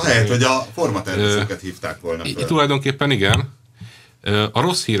fenyegetések. Ahelyett, hogy a formatervezőket hívták volna föl. Tulajdonképpen igen. A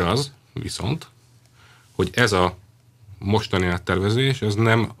rossz hír az viszont, hogy ez a mostani áttervezés, ez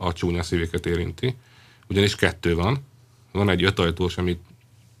nem a csúnya szíveket érinti, ugyanis 2 van. Van egy 5 ajtós,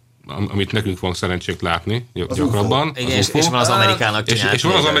 amit nekünk van szerencsénk látni gyakrabban. És van az amerikának csinált. És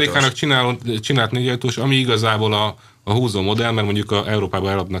van az amerikának csinált 4 ajtós, ami igazából a húzó modell, mert mondjuk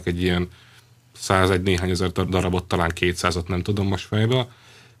Európában eladnak egy ilyen 101 néhány ezer darabot, talán 200-at, nem tudom most fejbe.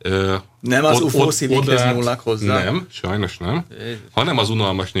 Nem az UFO szívikhez nyúlnak hozzá? Nem, sajnos nem. Hanem az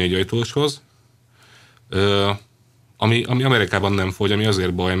unalmas 4 ajtóshoz, ami Amerikában nem fogy, ami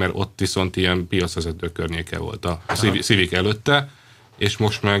azért baj, mert ott viszont ilyen piacvezető környéke volt a Civic előtte, és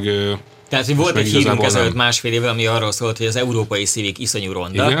most meg... Tehát, hogy volt egy hírunk ezelőtt másfél éve, ami arról szólt, hogy az európai Civic iszonyú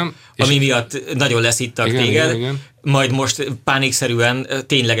ronda, igen, ami miatt nagyon leszittak téged, igen. Majd most pánikszerűen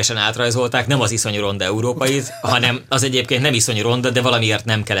ténylegesen átrajzolták nem az iszonyú ronda európait, hanem az egyébként nem iszonyú ronda, de valamiért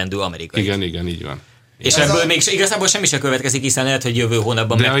nem kelendő amerikai. Igen, így van. És ebből még igazából semmi se következik, hiszen lehet, hogy jövő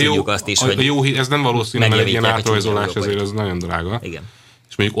hónapban megtudjuk azt is, hogy... A jó hír, ez nem valószínű, mert egy ilyen átrajzolás azért az nagyon drága. Igen.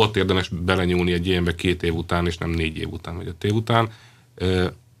 És mondjuk ott érdemes belenyúlni egy ilyenbe 2 év után, és nem 4 év után, vagy 5 év után,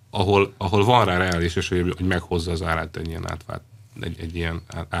 ahol van rá reális esély, hogy meghozza az árát egy ilyen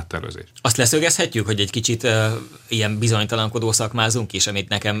áttervezés. Azt leszögezhetjük, hogy egy kicsit ilyen bizonytalankodó szakmázunk is,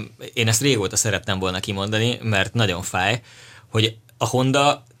 amit én ezt régóta szerettem volna kimondani, mert nagyon fáj, hogy a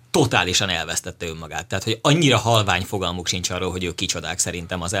Honda totálisan elvesztette önmagát. Tehát, hogy annyira halvány fogalmuk sincs arról, hogy ők kicsodák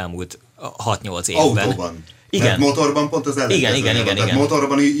szerintem az elmúlt 6-8 évben. Autóban. Igen. Mert motorban pont az ellenkező. Igen.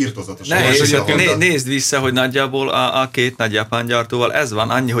 Motorban írtozatos. Nézd vissza, hogy nagyjából a 2 nagy japán gyártóval ez van,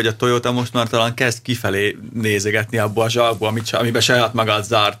 annyi, hogy a Toyota most már talán kezd kifelé nézegetni abba a zsákba, amiben saját magát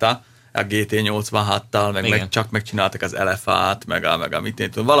zárta, a GT86-tal, meg csak megcsináltak az Elefát, meg amit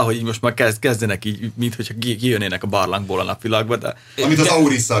én tudom. Valahogy így most már kezdenek így, mintha kijönnének a barlangból a napvilágba. De... Amit az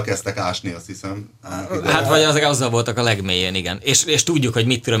Aurisszal kezdtek ásni, azt hiszem. Hát vagy azzal voltak a legmélyén, igen. És tudjuk, hogy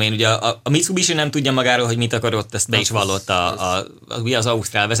mit tudom én, ugye a Mitsubishi nem tudja magáról, hogy mit akarott, ezt be is vallotta az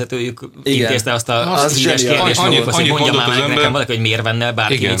ausztrál vezetőjük, intézte azt a híres kérdést, hogy mondja már meg nekem valaki, hogy miért venne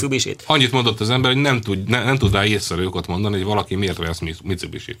bárki Mitsubisit. Annyit mondott az ember, hogy nem tud rá észszerű okot mondani, hogy valaki miért vesz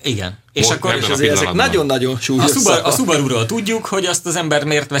Mitsubisit. Igen. És akkor ezek nagyon-nagyon súlyos. A Subaru-ról tudjuk, hogy azt az ember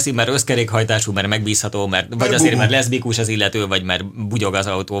miért veszi, mert összkerékhajtású, mert megbízható, vagy azért, mert leszbikus az illető, vagy mert bugyog az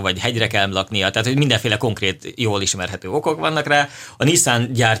autó, vagy hegyre kell laknia. Tehát, hogy mindenféle konkrét, jól ismerhető okok vannak rá. A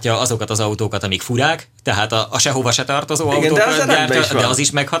Nissan gyártja azokat az autókat, amik furák, tehát a sehova se tartozó autókat gyártja, de az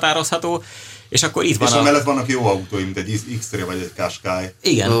is meghatározható. És akkor itt van és amellett vannak jó autói, mint egy X-Trail vagy egy Qashqai.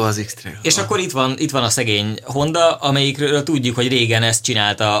 Igen. Az X-Trail. És akkor itt van a szegény Honda, amelyikről tudjuk, hogy régen ezt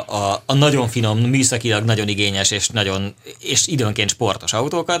csinálta a nagyon finom, műszakilag nagyon igényes és időnként sportos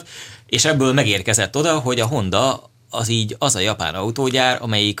autókat, és ebből megérkezett oda, hogy a Honda az a japán autógyár,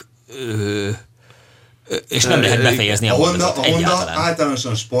 amelyik és nem lehet befejezni a Honda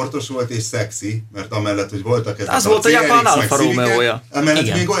általánosan sportos volt és szexi, mert amellett, hogy voltak ezek az volt a japán Alfa Romeo-ja.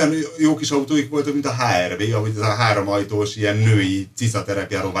 Emellett még olyan jó kis autóik voltak, mint a HRV, ahogy ez a 3 ajtós ilyen női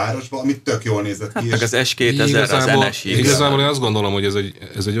ciszaterepjáró városban, amit tök jól nézett ki. Hát az S2000, az NSI. Igazából én azt gondolom, hogy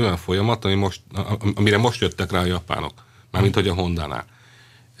ez egy olyan folyamat, amire most jöttek rá a japánok, mármint hogy a Hondánál.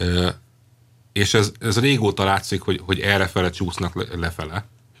 És ez régóta látszik, hogy errefele csúsznak lefele.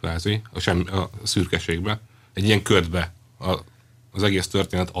 Kvázi, a szürkeségbe, egy ilyen ködbe az egész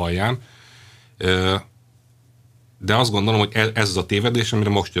történet alján. De azt gondolom, hogy ez az a tévedés, amire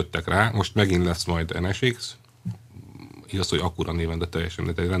most jöttek rá, most megint lesz majd NSX, igaz, hogy Acura néven, de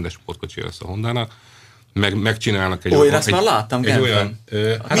teljesen egy rendes sportkocsi lesz a Hondának, megcsinálnak egy olyan... ezt már láttam, egy olyan...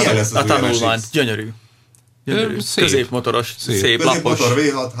 Milyen lesz a tanulmányt? Gyönyörű. Középmotoros, szép lapos.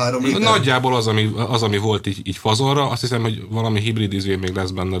 V6, 3 liter. Nagyjából az, ami volt így fazonra, azt hiszem, hogy valami hibrid izé még lesz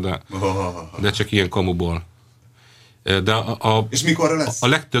benne, de csak ilyen kamuból. De és mikorra lesz? A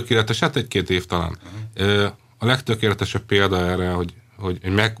legtökéletes, hát 1-2 év talán. A legtökéletesebb példa erre, hogy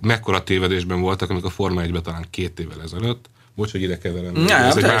mekkora tévedésben voltak, amikor a Forma 1-ben talán 2 évvel ezelőtt. Bocs, hogy ide keverem.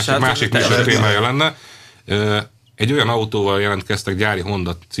 Ez egy másik műsor témája lenne. Egy olyan autóval jelentkeztek gyári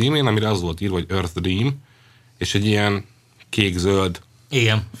Honda címén, amire az volt írva, hogy Earth Dream, és egy ilyen kék-zöld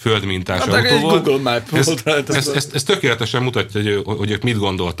földmintás autó volt. Ez tökéletesen mutatja, hogy ők mit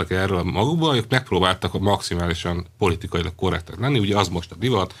gondoltak erről magukban, ők megpróbáltak maximálisan politikailag korrektek lenni. Ugye az most a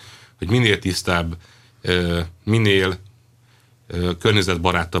divat, hogy minél tisztább, minél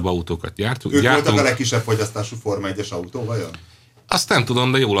környezetbarátabb autókat gyártunk. Ők voltak a legkisebb fogyasztású Forma 1-es autó, vajon? Azt nem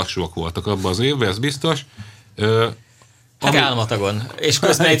tudom, de jó lassúak voltak abban az évben, ez biztos. Hát álmatagon. És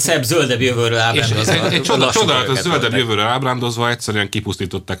közben egy szebb zöldebb jövőről ábrándozva. Egy csodálatos zöldebb jövőről ábrándozva egyszerűen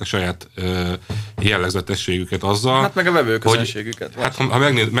kipusztították a saját jellegzetességüket azzal. Hát meg a vevőközönségüket. Hát, ha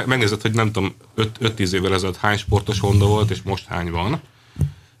megnézed, hogy nem tudom, 5-10 évvel ezelőtt hány sportos Honda volt, és most hány van,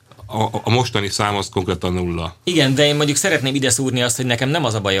 a mostani szám az konkrétan 0. Igen, de én mondjuk szeretném ide szúrni azt, hogy nekem nem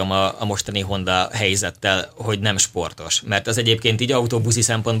az a bajom a mostani Honda helyzettel, hogy nem sportos. Mert az egyébként így autóbuszi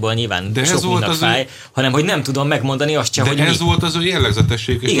szempontból nyilván sokunknak fáj, hanem hogy nem tudom megmondani azt sem, hogy ez volt az ő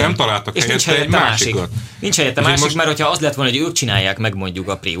jellegzetesség, és igen, nem találtak helyette egy másikat. Nincs helyette másik, most... mert hogyha az lett volna, hogy ők csinálják meg mondjuk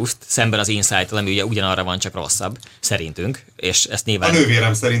a Priust, szemben az Insight-tal, ami ugye ugyanarra van, csak rosszabb, szerintünk. És ezt nyilván... A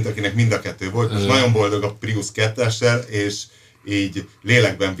nővérem szerint, akinek mind a kettő volt, most nagyon boldog a Prius 2-essel, és így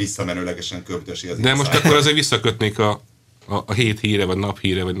lélekben visszamenőlegesen köptösi az De most akkor azért visszakötnék a hét híre, vagy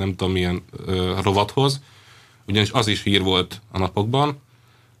naphíre, vagy nem tudom milyen rovathoz, ugyanis az is hír volt a napokban,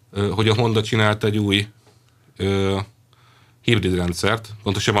 hogy a Honda csinált egy új hibrid rendszert,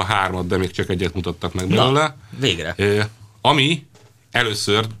 pontosabban 3, de még csak egyet mutattak meg belőle. Na, végre. Ami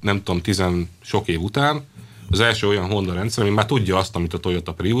először, nem tudom, 10 sok év után, az első olyan Honda rendszer, ami már tudja azt, amit a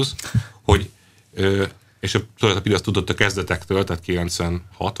Toyota Prius, hogy és a Toyota Prius tudott a kezdetektől, tehát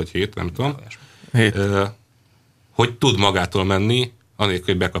 96 vagy 7, nem tudom, hogy tud magától menni, anélkül,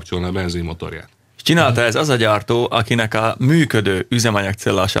 hogy bekapcsolna a benzinmotorját. És csinálta ez az a gyártó, akinek a működő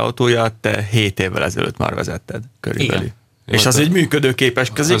üzemanyagcellás autóját te 7 évvel ezelőtt már vezetted körülbelül. Igen. És az egy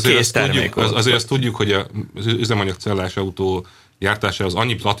működőképes, az egy kész termék. Azért azt tudjuk, hogy az üzemanyagcellás autó gyártásához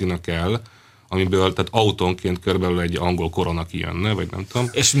annyi platina kell, amiből, tehát autónként körülbelül egy angol korona kijönne, vagy nem tudom.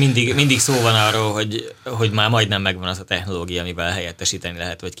 És mindig szó van arról, hogy már majdnem megvan az a technológia, amivel helyettesíteni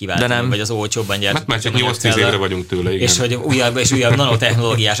lehet, vagy kiváltani, vagy az olcsóbban gyártott. Mert már csak 8-10 évre vagyunk tőle, igen. És hogy újabb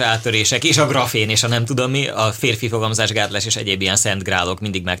nanotechnológiás áttörések, és a grafén, és a nem tudom mi, a férfi fogamzásgátlás és egyéb ilyen szent grálok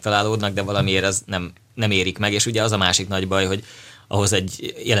mindig megtalálódnak, de valamiért ez nem érik meg, és ugye az a másik nagy baj, hogy ahhoz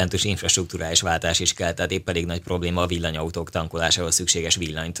egy jelentős infrastruktúrális váltás is kell, tehát épp elég nagy probléma a villanyautók tankolásához szükséges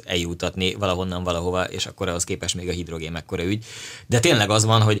villanyt eljutatni valahonnan valahova, és akkor ahhoz képest még a hidrogén mekkora ügy. De tényleg az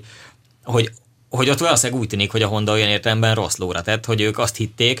van, hogy ott valószínűleg úgy tűnik, hogy a Honda olyan értelemben rossz lóra tett, hogy ők azt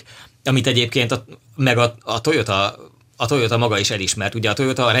hitték, amit egyébként a Toyota maga is elismert. Ugye a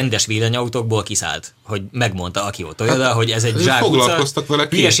Toyota a rendes villanyautókból kiszállt, hogy megmondta aki ott Toyota, hogy ez egy zsákutca. Foglalkoztak vele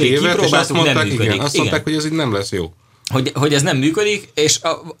 2 évet, és azt mondták, hogy ez így nem lesz jó. Hogy ez nem működik, és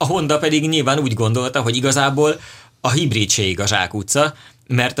a Honda pedig nyilván úgy gondolta, hogy igazából a hibridség a zsákutca,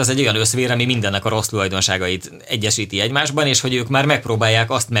 mert az egy olyan összvér, ami mindennek a rossz tulajdonságait egyesíti egymásban, és hogy ők már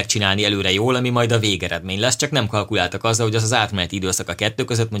megpróbálják azt megcsinálni előre jól, ami majd a végeredmény lesz, csak nem kalkuláltak azzal, hogy az átmeneti időszak a kettő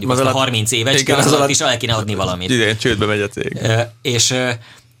között, mondjuk azt a 30 évecske, az alatt is el kéne adni valamit. Igen, csődbe megy a cég.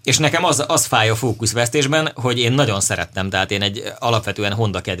 És nekem az fáj a fókuszvesztésben, hogy én nagyon szerettem, tehát én egy alapvetően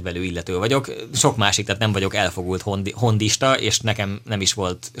Honda kedvelő illető vagyok, sok másik, tehát nem vagyok elfogult hondista, és nekem nem is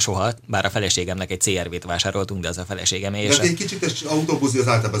volt soha, bár a feleségemnek egy CR-V-t vásároltunk, de az a feleségem. De egy kicsit egy autóbusz az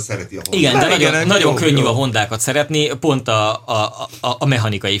általában szereti a Honda. Igen, de nagyon könnyű a Hondákat szeretni, pont a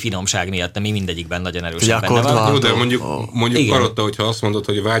mechanikai finomság miatt, ami mindegyikben nagyon erősen benne van. Jó, de mondjuk Karotta, hogyha azt mondod,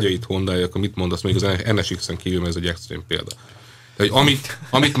 hogy vágyait Hondája, akkor mit mondasz, még az NSX-en kívül, ez egy extrém példa. Hogy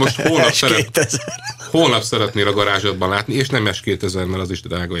amit most holnap szeretnél a garázsadban látni, és nem S2000, mert az is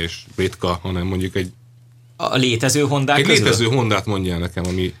drága és ritka, hanem mondjuk egy... A létező Hondák közül? Egy létező Hondát mondjál nekem,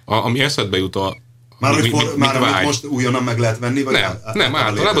 ami eszedbe jut amit most újonnan meg lehet venni? Vagy nem,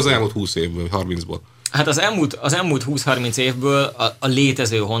 általában az elmúlt 20 évből, 30-ból. Hát az elmúlt 20-30 évből a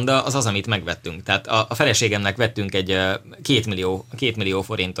létező Honda az, amit megvettünk. Tehát a feleségemnek vettünk egy 2 millió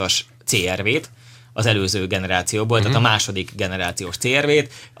forintos CR-V-t, az előző generációból, tehát a második generációs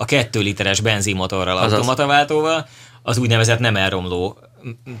CR-V-t, a 2 literes benzinmotorral, automataváltóval, az úgynevezett nem elromló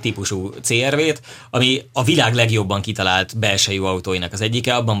típusú CR-V-t, ami a világ legjobban kitalált belsejű autóinak az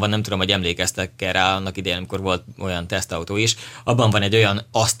egyike, abban van, nem tudom, hogy emlékeztek rá annak idején, amikor volt olyan tesztautó is, abban van egy olyan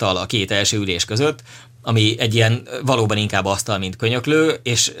asztal a 2 első ülés között, ami egy ilyen valóban inkább asztal, mint könyöklő,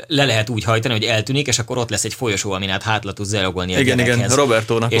 és le lehet úgy hajtani, hogy eltűnik, és akkor ott lesz egy folyosó, amin át hátra tudsz zerogolni a gyerekhez. Igen,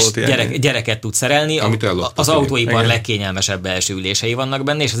 Robertónak és volt ilyen. Gyereket tud szerelni. Az autóipar legkényelmesebb belső ülései vannak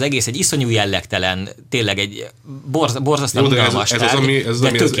benne, és az egész egy iszonyú jellegtelen, tényleg egy borzasztóan unalmas tárgy,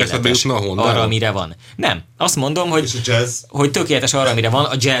 de tökéletes arra, amire van. Nem, azt mondom, hogy tökéletes arra, amire van,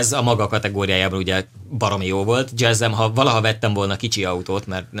 a jazz a maga kategóriájában ugye baromi jó volt. Jazzem, ha valaha vettem volna kicsi autót,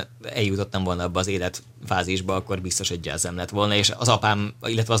 mert eljutottam volna abba az életfázisba, akkor biztos, hogy Jazzem lett volna, és az apám,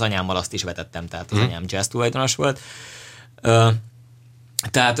 illetve az anyámmal azt is vetettem, tehát az anyám Jazz tulajdonos volt.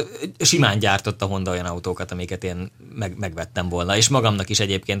 Tehát simán gyártott a Honda olyan autókat, amiket én megvettem volna, és magamnak is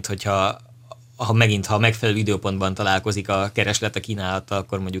egyébként, hogyha ha megfelelő időpontban találkozik a kereslet a kínálattal,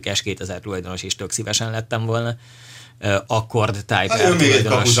 akkor mondjuk S2000 tulajdonos is tök szívesen lettem volna. Accord Type R még egy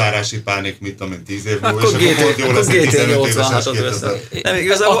kapuzárási pánik, mit tudom én, 10 év múlva, és akkor jó lesz egy 15 éves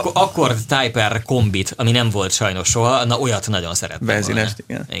S2000. Accord Type R kombit, ami nem volt sajnos soha, na olyat nagyon szerettem. Benzinest,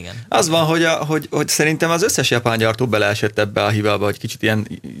 igen. Az van, hogy szerintem az összes japán gyártó beleesett ebbe a hibába, hogy kicsit ilyen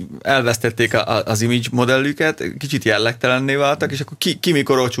elvesztették az image modellüket, kicsit jellegtelenné váltak, és akkor ki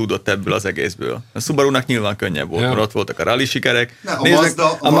mikor ocsúdott ebből az egészből. A Subarunak nyilván könnyebb volt, mert ott voltak a rally sikerek.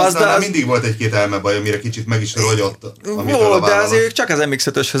 A Mazda mindig volt egy-két elmebaj, amire kicsit meg is rogyott. Volt, de azért ők csak az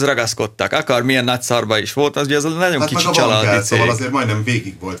MX-5-öshöz ragaszkodtak. Akár milyen nagy szarba is volt, az ugye az nagyon kicsi családi cég. Szóval azért majdnem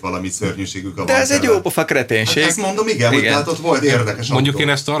végig volt valami szörnyűségük a de ez egy jó pofa kreténség. Hát ezt mondom, igen. Hogy tehát ott volt érdekes mondjuk autó.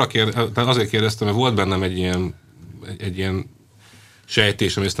 Én ezt azért kérdeztem, mert volt bennem egy ilyen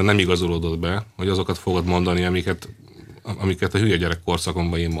sejtés, ami aztán nem igazolódott be, hogy azokat fogod mondani, amiket a hülye gyerek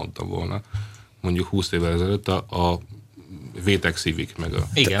korszakomban én mondtam volna. Mondjuk 20 évvel ezelőtt a VTEC Civic, meg a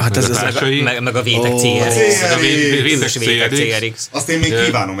társai. Meg a VTEC CRX. CRX. Azt én még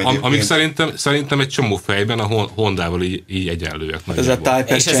kívánom egyébként. Amik szerintem egy csomó fejben a Hondával így egyenlőek. Ez a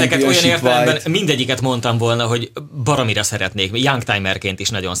Type és ezeket olyan értelemben mindegyiket mondtam volna, hogy baromira szeretnék. Youngtimerként is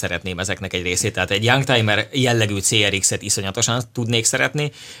nagyon szeretném ezeknek egy részét. Tehát egy Youngtimer jellegű CRX-et iszonyatosan tudnék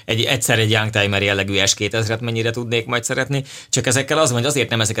szeretni. Egyszer egy Youngtimer jellegű S2000-et mennyire tudnék majd szeretni. Csak ezekkel az van, hogy azért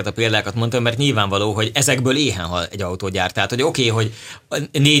nem ezeket a példákat mondtam, mert nyilvánvaló, hogy ezekből éhen hal egy autógyár. Tehát, hogy oké, hogy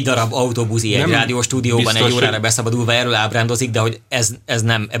 4 darab autóbuzi egy rádióstúdióban egy órára beszabadulva erről ábrándozik, de hogy ez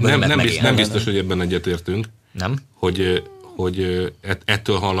nem, ebből nem biztos, hogy ebben egyetértünk. Nem? Hogy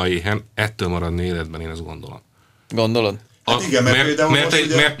ettől halna éhen, ettől maradni életben, én ezt gondolom. Gondolod? Hát igen,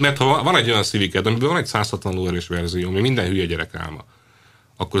 mert ha van egy olyan Civiced, amiben van egy 160 lóerős verzió, ami minden hülye gyerek álma,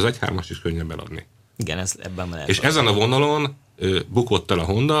 akkor az 1.3-as is könnyebb eladni. Igen, ez ebben lehet. És ezen a vonalon bukott el a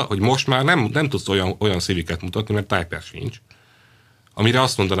Honda, hogy most már nem tudsz olyan Civicet mutatni, mert Type R sincs. Amire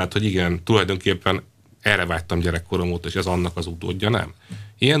azt mondanád, hogy igen, tulajdonképpen erre vágytam gyerekkorom óta, és ez annak az utódja, nem.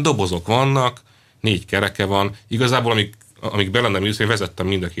 Ilyen dobozok vannak, 4 kereke van, igazából amíg be lenne műsz, én vezettem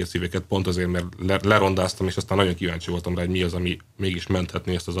mind a 2 Civicet, pont azért, mert lerondáztam, és aztán nagyon kíváncsi voltam rá, hogy mi az, ami mégis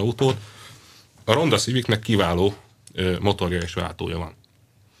menthetné ezt az autót. A Honda Civicnek kiváló motorja és váltója van.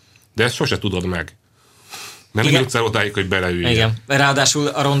 De ezt sose tudod meg. Mert nem jutsz el odáig, hogy beleüljél. Igen. Ráadásul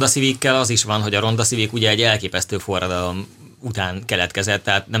a Honda Civickel az is van, hogy a Honda Civic ugye egy elképesztő forradalom után keletkezett,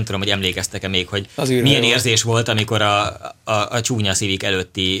 tehát nem tudom, hogy emlékeztek-e még, hogy milyen érzés volt, amikor a csúnya Civic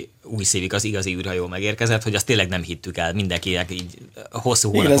előtti új Civic, az igazi űrhajó megérkezett, hogy azt tényleg nem hittük el. Mindenkinek így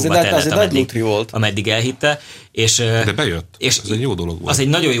hosszú hónapokba tellett, ameddig elhitte. De bejött. És ez egy jó dolog volt. Az egy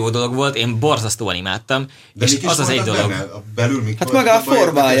nagyon jó dolog volt, én borzasztóan imádtam. De és az egy dolog. Hát maga a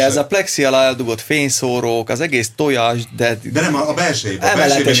formája, ez a plexi alá eldugott fényszórók, az egész tojás, de nem a belsejében.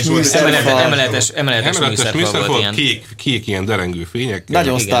 Emeletes műszerfal. Emeletes műszerfal volt ilyen. Kék ilyen derengő fények.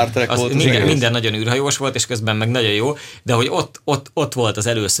 Nagyon Star Trek volt. Minden nagyon űrhajós volt, és közben meg nagyon jó, de hogy ott volt az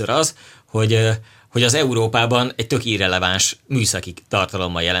először az, hogy az Európában egy tök irreleváns műszaki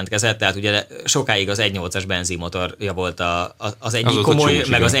tartalommal jelentkezett, tehát ugye sokáig az 1.8-as benzinmotorja volt az egyik az komoly,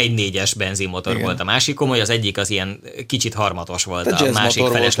 meg az 1.4-es benzinmotor volt a másik komoly, az egyik az ilyen kicsit harmatos volt, a másik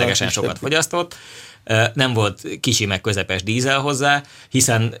feleslegesen sokat fogyasztott. Nem volt kicsi meg közepes dízel hozzá,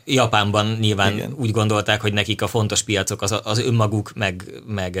 hiszen Japánban nyilván úgy gondolták, hogy nekik a fontos piacok az önmaguk,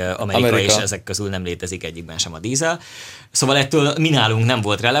 meg Amerika, és ezek közül nem létezik egyikben sem a dízel. Szóval ettől mi nálunk nem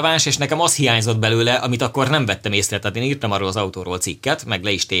volt releváns, és nekem az hiányzott belőle, amit akkor nem vettem észre, tehát én írtam arról az autóról cikket, meg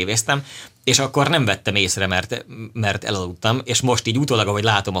le is tévéztem, és akkor nem vettem észre, mert elaludtam, és most így utólag, ahogy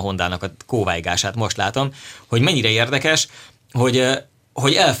látom a Hondának a kóvájgását, most látom, hogy mennyire érdekes,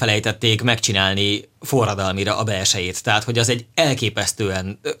 hogy elfelejtették megcsinálni forradalmira a belsejét. Tehát, hogy az egy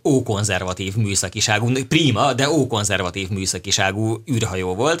elképesztően ókonzervatív műszakiságú, prima, de ókonzervatív műszakiságú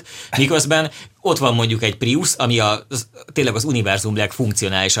űrhajó volt, miközben ott van mondjuk egy Prius, ami tényleg az univerzum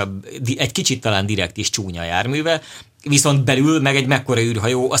legfunkcionálisabb, egy kicsit talán direkt is csúnya járműve, viszont belül meg egy mekkora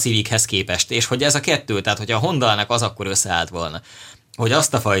űrhajó a Civichez képest. És hogy ez a kettő, tehát hogy a Hondának az akkor összeállt volna, hogy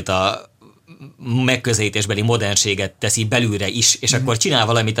azt a fajta megközelítésbeli modernséget teszi belülre is, és akkor csinál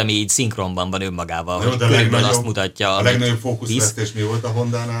valamit, ami így szinkronban van önmagával, hogy körülbelül azt mutatja. A legnagyobb fókuszvesztés mi volt a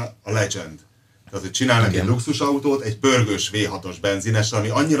Hondánál? A Legend. Tehát, hogy csinálnak egy luxusautót, egy pörgős V6-os benzines, ami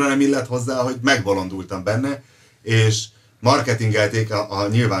annyira nem illett hozzá, hogy megbolondultam benne, és marketingelték a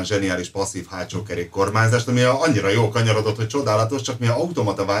nyilván zseniális passzív hátsó kerék kormányzást, ami annyira jó kanyarodott, hogy csodálatos, csak mi a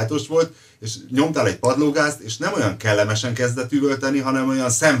automata váltós volt, és nyomtál egy padlógázt, és nem olyan kellemesen kezdett üvölteni, hanem olyan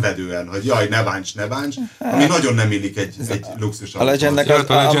szenvedően, hogy jaj, ne bánts, ami nagyon nem illik egy luxus autó. A Legendnek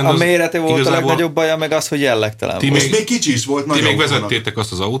a mérete volt a legnagyobb baja, meg az, hogy jellegtelen volt. És még kicsi is volt. Ti még vezettétek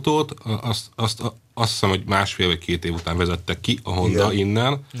azt az autót, azt hiszem, hogy 1,5 vagy 2 év után vezettek ki a Honda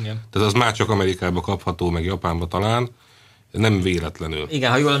innen. Igen. Tehát az már csak Amerikában kapható, meg Japánban talán. Nem véletlenül.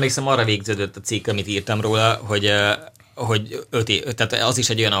 Igen, ha jól emlékszem, arra végződött a cikk, amit írtam róla, hogy 5 év, tehát az is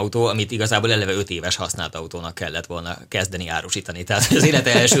egy olyan autó, amit igazából eleve 5 éves használt autónak kellett volna kezdeni árusítani. Tehát az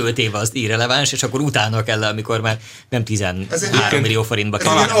élete első 5 éve az irreleváns, és akkor utána kell, amikor már nem 13 millió forintba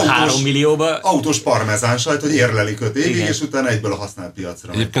kell, 3 millióba. Autós parmezán sajt, hogy érlelik 5 évig, igen. És utána egyből a használt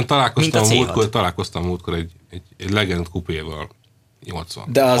piacra. Egyébként találkoztam múltkor egy Legend kupéval. 80.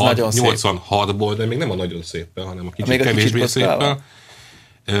 De az nagyon szép. 86-ból, de még nem a nagyon szépen, hanem a kicsit kevésbé szépen.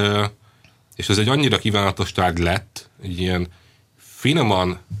 És ez egy annyira kívánatos tárgy lett, egy ilyen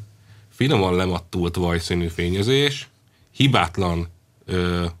finoman lemattult vajszínű fényezés, hibátlan,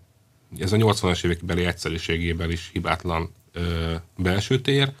 ez a 80-as évekbeli egyszerűségében is hibátlan belső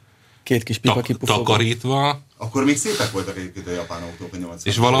tér, 2 kis pipa kipufogva. Takarítva. Akkor még szépek voltak egyébként a japán autók a 80-as.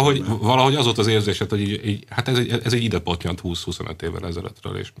 És valahogy az volt az érzésed, hogy így, hát ez egy ide pottyant 20-25 évvel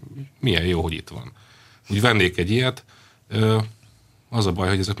ezelőttről, és milyen jó, hogy itt van. Úgy vennék egy ilyet, az a baj,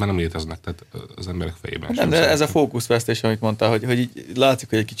 hogy ezek már nem léteznek, tehát az emberek fejében. Nem, de ez a fókuszvesztés, amit mondtál, hogy így látszik,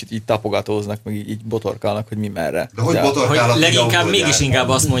 hogy egy kicsit így tapogatóznak, meg így botorkálnak, hogy mi merre. De hogy botorkálnak? Leginkább mégis inkább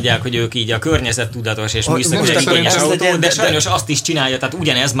azt mondják, hogy ők így a környezettudatos és műszaki igényes autó, de sajnos azt is csinálja, tehát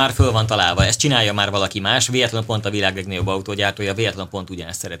ugyanez már föl van találva, ezt csinálja már valaki más, véletlen pont a világ legnagyobb autógyártója, véletlen pont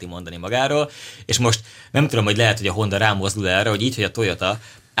ugyanezt szereti mondani magáról, és most nem tudom, hogy lehet, hogy a Honda rámozdul erre, hogy így, hogy a Toyota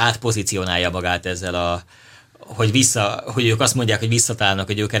átpozícionálja magát ezzel hogy ők azt mondják, hogy visszatalálnak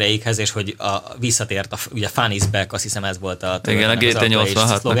a gyökereikhez, és hogy visszatért ugye Fun is back, azt hiszem ez volt a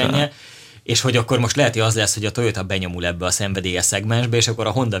GT86 és hogy akkor most lehet, hogy az lesz, hogy a Toyota benyomul ebbe a szenvedélyes szegmensbe, és akkor a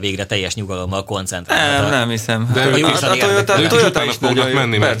Honda végre teljes nyugalommal koncentrál. Nem hiszem. De a Toyota is fognak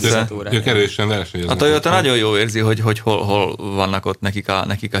menni, mert ők erősen versenyeznek. A Toyota nagyon jó érzi, hogy hol vannak ott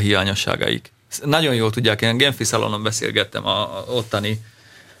nekik a hiányosságaik. Nagyon jól tudják, én Genfi szalonon beszélgettem a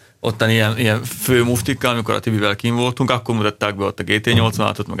ottani ilyen fő muftikkal, amikor a Tibivel kín voltunk, akkor mutatták be ott a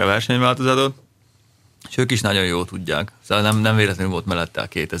GT86-ot, meg a versenyváltozatot, és ők is nagyon jól tudják. Szóval nem véletlenül volt mellette a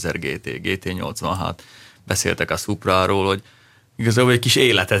 2000 GT86. Beszéltek a Supráról, hogy igazából egy kis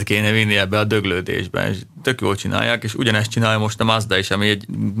életet kéne vinni ebbe a döglődésbe, és tök jól csinálják, és ugyanezt csinálja most a Mazda is, ami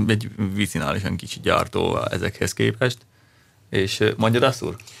egy vicinálisan kicsi gyártó ezekhez képest. És mondjad azt,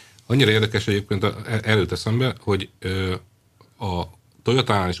 úr? Annyira érdekes egyébként előtt eszembe, hogy a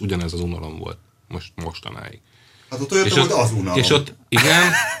Toyotánál is ugyanez az unalom volt mostanáig. Hát a Toyota volt az unalom. És ott,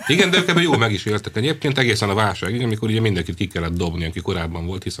 igen, de ők ebben jól meg is éltek egyébként egészen a válságig, amikor ugye mindenkit ki kellett dobni, aki korábban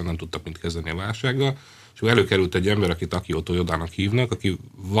volt, hiszen nem tudtak mit kezdeni a válsággal, és előkerült egy ember, akit Akio Toyodának hívnak, aki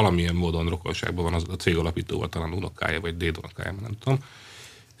valamilyen módon rokonságban van a cég alapítóval, talán unokája, vagy dédunokája, nem tudom,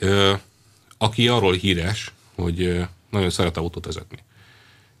 aki arról híres, hogy nagyon szeret autót vezetni.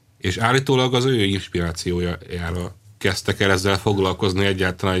 És állítólag az ő inspirációjára kezdtek el ezzel foglalkozni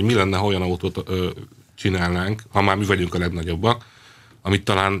egyáltalán, hogy mi lenne, ha olyan autót csinálnánk, ha már mi vagyunk a legnagyobbak, amit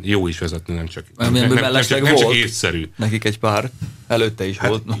talán jó is vezetni, nem csak észszerű. Nekik egy pár, előtte is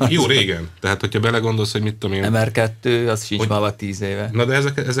volt. Jó régen. Tehát, hogyha belegondolsz, hogy mit tudom én... MR2, az sincs már 10 éve. Na de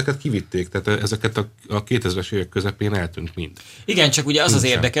ezeket kivitték, tehát ezeket a 2000-es évek közepén eltűnt mind. Igen, csak ugye az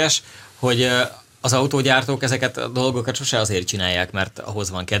érdekes, hogy az autógyártók ezeket a dolgokat sose azért csinálják, mert ahhoz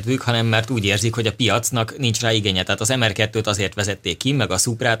van kedvük, hanem mert úgy érzik, hogy a piacnak nincs rá igénye. Tehát az MR2-t azért vezették ki, meg a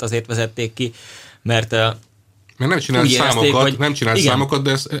Suprát azért vezették ki, mert nem csinált számokat, számokat,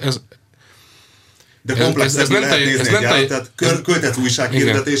 de ez de komplexebb lehet nézni egy tehát költetsz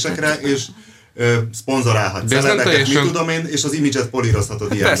újsághirdetésekre, és szponzorálhat szeleteket, mit tudom én, és az imidzset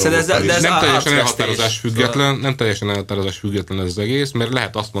polírozhatod ilyen dolgokkal. De ez nem teljesen elhatározás független ez az egész, mert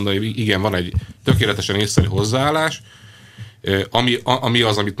lehet azt mondani, hogy igen, van egy tökéletesen észszerű hozzáállás, ami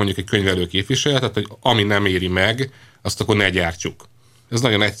az, amit mondjuk egy könyvelő képvisel, tehát hogy ami nem éri meg, azt akkor ne gyártsuk. Ez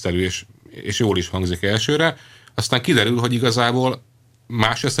nagyon egyszerű, és jól is hangzik elsőre. Aztán kiderül, hogy igazából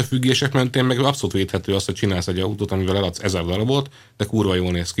más összefüggések mentén meg abszolút védhető az, hogy csinálsz egy autót, amivel eladsz 1000 darabot, de kurva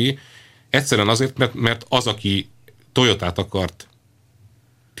jól néz ki. Egyszerűen azért, mert az, aki Toyotát akart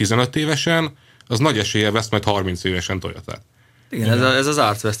 15 évesen, az nagy eséllyel vesz majd 30 évesen Toyotát. Igen, ez az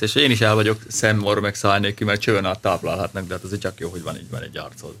arcvesztés. Én is el vagyok szemmor meg szállnék, mert csőn át táplálhatnak, de hát azért csak jó, hogy van egy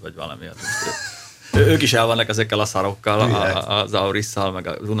arcod, vagy valami. Ők is el vannak ezekkel a szarokkal, az Aurisszal, meg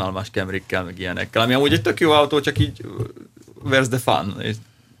az unalmas Camrykkel, meg ilyenekkel, ami amúgy egy tök jó autó, csak így where's the fun?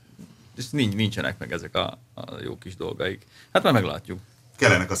 És nincsenek meg ezek a jó kis dolgaik. Hát már meglátjuk.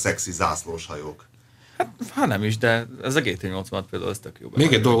 Kellenek a szexi zászlós hajók. Hát nem is, de ez a GT86 például ez tök jó.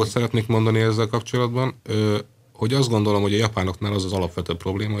 Még egy dolgot szeretnék mondani ezzel kapcsolatban, hogy azt gondolom, hogy a japánoknál az alapvető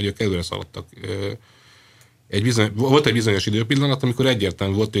probléma, hogy ők előre szaladtak. Volt egy bizonyos időpillanat, amikor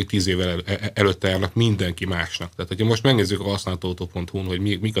egyértelmű volt, hogy 10 évvel előtte járnak mindenki másnak. Tehát, hogyha most megnézzük a használtautó.hu-n, hogy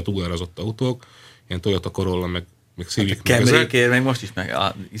mik a túlárazott autók, ilyen Toyota Corolla, meg Civic, meg ezek. Meg most is meg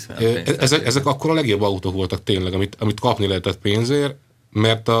ezek akkor a legjobb autók voltak tényleg, amit kapni lehetett pénzért,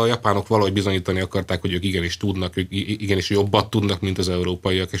 mert a japánok valahogy bizonyítani akarták, hogy ők igenis tudnak, ők igenis jobbat tudnak, mint az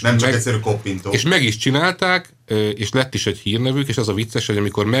európaiak. És nem csak egyszerű koppintók. És meg is csinálták, és lett is egy hírnevük, és az a vicces, hogy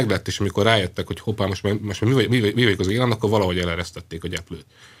amikor meglett, és amikor rájöttek, hogy hoppá, most mi vagyok az élen, akkor valahogy eleresztették a gyeplőt.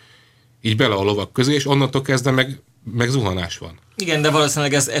 Így bele a lovak közé, és onnantól kezdve meg zuhanás van. Igen, de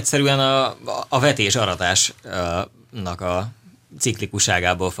valószínűleg ez egyszerűen a vetés-aratásnak a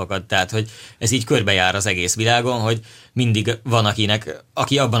ciklikusságából fakad. Tehát, hogy ez így körbejár az egész világon, hogy mindig van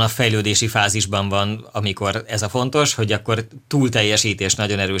aki abban a fejlődési fázisban van, amikor ez a fontos, hogy akkor túl teljesítés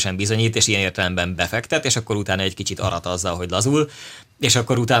nagyon erősen bizonyít, és ilyen értelemben befektet, és akkor utána egy kicsit arat azzal, hogy lazul, és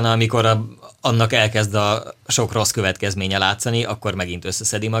akkor utána, amikor annak elkezd a sok rossz következménye látszani, akkor megint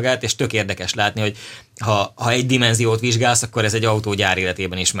összeszedi magát, és tök érdekes látni, hogy ha egy dimenziót vizsgálsz, akkor ez egy autógyár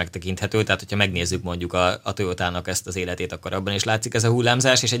életében is megtekinthető, tehát hogyha megnézzük mondjuk a Toyotának ezt az életét, akkor abban is látszik ez a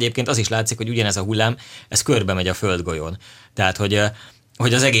hullámzás, és egyébként az is látszik, hogy ugyanez a hullám, ez körbe megy a földgolyón. Tehát,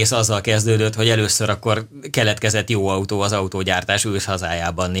 hogy az egész azzal kezdődött, hogy először akkor keletkezett jó autó az autógyártás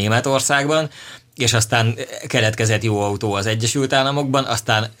őshazájában, Németországban, és aztán keletkezett jó autó az Egyesült Államokban,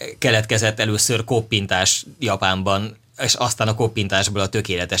 aztán keletkezett először koppintás Japánban, és aztán a koppintásból a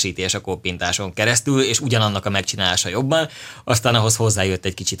tökéletesítés a koppintáson keresztül, és ugyanannak a megcsinálása jobban, aztán ahhoz hozzájött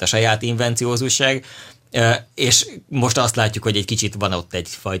egy kicsit a saját invenciózusság, és most azt látjuk, hogy egy kicsit van ott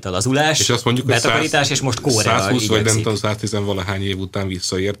egyfajta lazulás, és azt mondjuk, betakarítás, és most Korea 120 vagy nem tudom, 110-valahány év után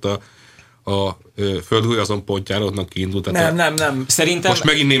visszaért a földgolyó azon pontjára, onnan kiindult. Nem. Szerintem... Most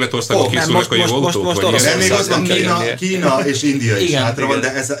megint Németországon készülnek a jó autók? Most még az van Kína és India is hátra van,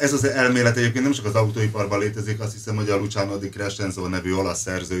 de ez az elmélet egyébként nem csak az autóiparban létezik, azt hiszem, hogy a Luciano di Crescenzo nevű olasz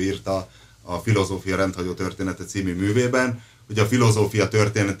szerző írta a Filozófia rendhagyó története című művében, hogy a filozófia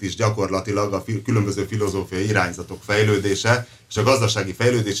történet is gyakorlatilag a különböző filozófiai irányzatok fejlődése, és a gazdasági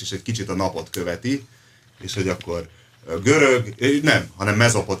fejlődés is egy kicsit a napot követi, és hogy akkor hanem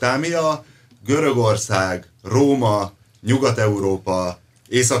Mezopotámia, Görögország, Róma, Nyugat-Európa,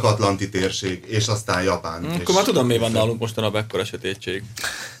 Észak-Atlanti térség, és aztán Japán. Akkor már tudom, mi van nálunk mostanában ekkora sötétség.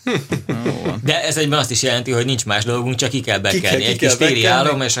 De ez egyben azt is jelenti, hogy nincs más dolgunk, csak ki kell bekelni. Egy kis téri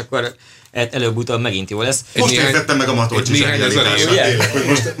álom, és akkor előbb-utóbb megint jó lesz. Most értettem meg a Matolcsi zsenialitását,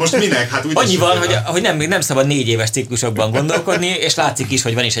 hogy most minek? Hát úgy annyi van, hogy nem szabad 4 éves ciklusokban gondolkodni, és látszik is,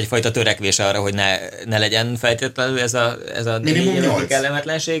 hogy van is egyfajta törekvés arra, hogy ne legyen feltétlenül ez a 4 éves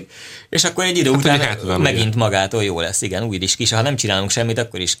kellemetlenség, és akkor egy idő után megint magától jó lesz. Igen, úgy is kis. Ha nem csinálunk semmit,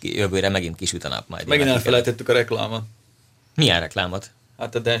 akkor is jövőre megint kisüt a nap majd. Megint elfelejtettük a reklámot. Milyen reklámot?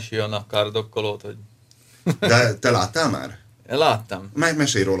 Hát a Densiónak kárdokkolót, hogy... De te láttál már? Én láttam.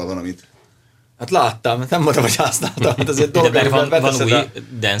 Mesélj róla valamit. Hát láttam, nem mondtam, hogy használtam. Hát azért de van új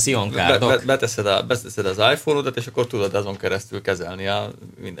Dension kárdok. Beteszed az iPhone-odat, és akkor tudod azon keresztül kezelni a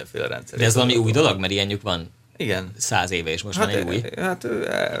mindenféle rendszert. De ez valami új dolog, mert ilyenjük van? Igen. 100 éve, és most van egy új.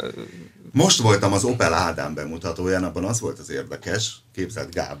 Most voltam az Opel Ádám bemutatóján, abban az volt az érdekes,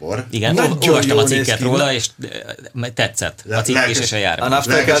 képzelt Gábor. Igen, olvastam a cikket róla, és tetszett a cikk is, és a járvány. A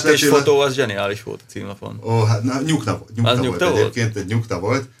napfelkeltés fotó az zseniális volt a címlapon. Ó, hát nyugta volt egyébként, egy nyugta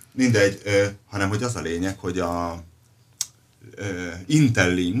volt. Mindegy, hanem hogy az a lényeg, hogy a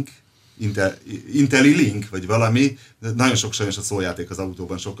IntelliLink, vagy valami, nagyon sok sajnos a szójáték az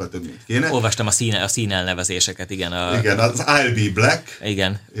autóban sokkal több, mint kéne. Olvastam a színelnevezéseket, igen. Igen, az I'll be black.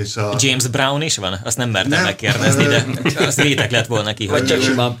 Igen. És James Brown is van? Azt nem mertem megkérdezni, de azt rétek lett volna ki. Vagy csak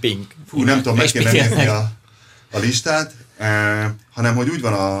simán pink. Fú, nem tudom, meg kéne nézni a listát, hanem hogy úgy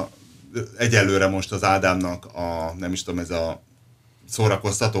van egyelőre most az Ádámnak nem is tudom, ez a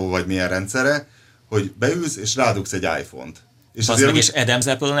szórakoztató, vagy milyen rendszere, hogy beülsz, és rádugsz egy iPhone-t. És azt meg is Adam's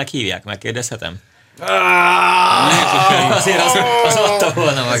Apple-nek hívják, megkérdezhetem? Azért az adta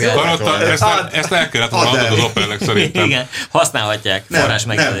volna magát. Ezt el kellett volna adod az Opelnek szerintem. Igen, használhatják. Forrás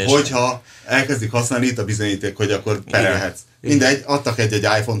megjelölés. Nem, hogyha elkezdik használni, itt a bizonyíték, hogy akkor perelhetsz. Mindegy, adtak egy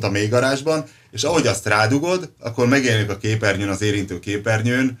iPhone-t a mélygarázsban, és ahogy azt rádugod, akkor megjelenik a képernyőn, az érintő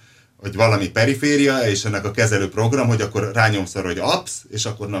képernyőn, hogy valami periféria, és ennek a kezelő program, hogy akkor rányomsz arra, hogy apps, és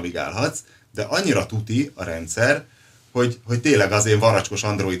akkor navigálhatsz, de annyira tuti a rendszer, hogy tényleg az én varacskos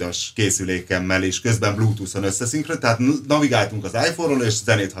androidos készülékemmel és közben Bluetooth-on összeszinkron, tehát navigáltunk az iPhone-ról, és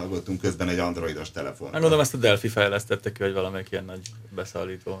zenét hallgattunk közben egy androidos telefonon. Gondolom ezt a Delphi fejlesztette ki, hogy valamelyik ilyen nagy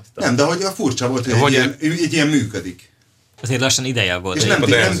beszállító. Aztán... Nem, de hogy a furcsa volt, hogy egy ilyen működik. Azért lassan ideje volt. És nem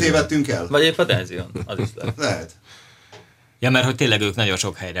tévedtünk el? Vagy épp a Denzion, az is lehet. Ja, mert hogy tényleg ők nagyon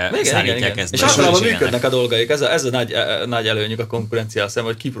sok helyre szállítják ezt. És általában működnek a dolgaik, ez a nagy előnyük a konkurenciával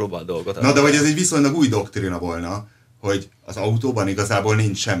szemben, hogy kipróbál dolgot. Na, de hogy ez egy viszonylag új doktrina volna, hogy az autóban igazából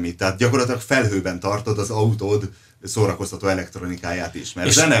nincs semmi. Tehát gyakorlatilag felhőben tartod az autód szórakoztató elektronikáját is.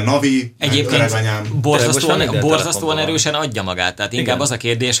 Mert zene, navi, egyébként borzasztóan erősen adja magát. Tehát inkább az a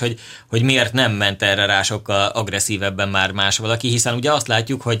kérdés, hogy miért nem ment erre rá sokkal agresszívebben már más valaki, hiszen ugye azt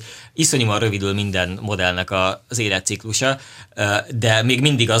látjuk, hogy iszonyúan rövidül minden modellnek az életciklusa, de még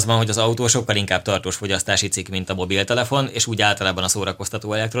mindig az van, hogy az autó sokkal inkább tartós fogyasztási cikk, mint a mobiltelefon, és úgy általában a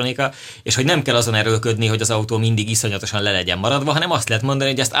szórakoztató elektronika, és hogy nem kell azon erőlködni, hogy az autó mindig iszonyatosan le legyen maradva, hanem azt lehet mondani,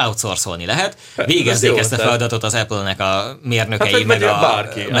 hogy ezt outsourcolni lehet. Végezzék ezt a feladatot az Apple-nek a mérnökei, meg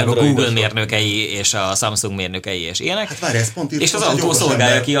a Google mérnökei, és a Samsung mérnökei, és ilyenek. Hát várj, ez pont és az autó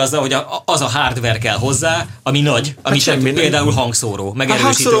szolgálja ki azzal, hogy az a hardware kell hozzá, ami nagy, ami például hangszóró,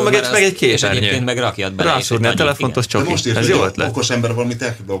 megerősítő, meg egy képernyő. És egyébként meg rakjad bele. Rászúrni a telefont, az csak most ez jó ötlet. Okos ember valami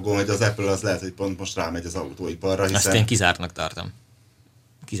tech blogon, hogy az Apple az lehet, hogy pont most rámegy az autóiparra, hiszen... Ezt én kizártnak tartom.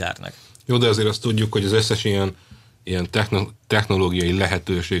 Kizártnak. Jó, de azért azt tudjuk, hogy az összes ilyen technológiai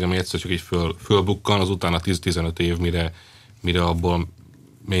lehetőség, ami egyszer csak így fölbukkan, az utána 10-15 év, mire abból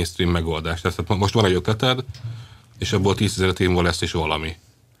mainstream megoldás. Tehát most van egy ötleted, és abból 10-15 év múlva lesz is valami.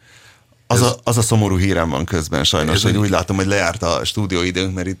 Az a szomorú hírem van közben sajnos, hogy úgy látom, hogy lejárt a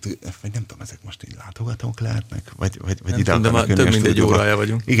stúdióidőnk, mert itt, vagy nem tudom, ezek most így látogatók lehetnek, vagy ide akarnak jönni több mint egy órája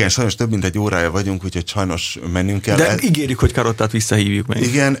vagyunk. Igen, sajnos több mint egy órája vagyunk, úgyhogy sajnos mennünk kell. De ígérjük, hogy Karottát visszahívjuk meg.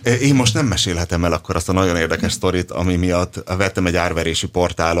 Igen, én most nem mesélhetem el akkor azt a nagyon érdekes sztorit, ami miatt vettem egy árverési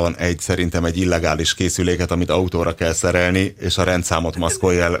portálon szerintem egy illegális készüléket, amit autóra kell szerelni, és a rendszámot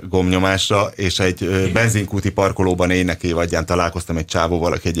maszkolja el gombnyomásra, és egy benzinkúti parkolóban énekévadján találkoztam egy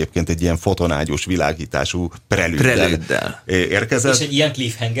csávóval, aki egyébként egy ilyen fotonágyos világítású prelüddel érkezett. És egy ilyen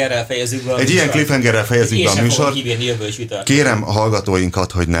cliffhangerrel fejezzük be a Ilyen cliffhangerrel fejezzük be a műsort. Kérem a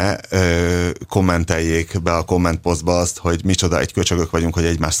hallgatóinkat, hogy ne kommenteljék be a kommentposztba azt, hogy micsoda egy köcsögök vagyunk, hogy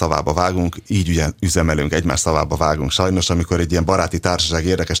egymás szavába vágunk. Így üzemelünk, egymás szavába vágunk. Sajnos, amikor egy ilyen baráti társaság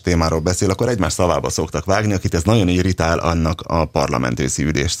érdekes témáról beszél, akkor egymás szavába szoktak vágni. Akit ez nagyon irritál, annak a parlament őszi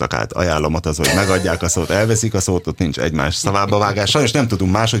ülésszakát ajánlom, az, hogy megadják a szót, elveszik a szót, ott nincs egymás szavába vágás. Sajnos nem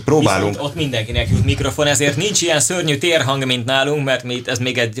tudunk máshogy próbálunk. Ott mindenkinek jut mikrofon, ezért nincs ilyen szörnyű térhang, mint nálunk, mert ez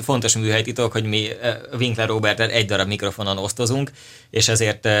még egy fontos műhelytitok, hogy mi Winkler Roberttel egy darab mikrofonon osztozunk, és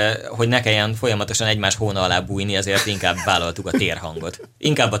ezért, hogy ne kelljen folyamatosan egymás hóna alá bújni, ezért inkább vállaltuk a térhangot.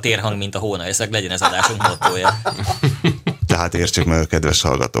 Inkább a térhang, mint a hóna, és legyen ez adásunk mottója. Tehát értsék meg a kedves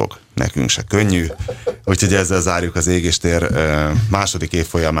hallgatók, nekünk se könnyű. Úgyhogy ezzel zárjuk az Égéstér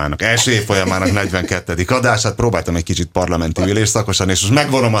első évfolyamának 42. adását. Próbáltam egy kicsit parlamenti ülésszakosan, és most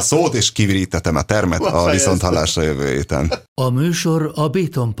megvonom a szót, és kivirítettem a termet a viszonthallásra jövő héten. A műsor a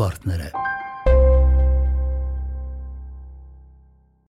Béton partnere.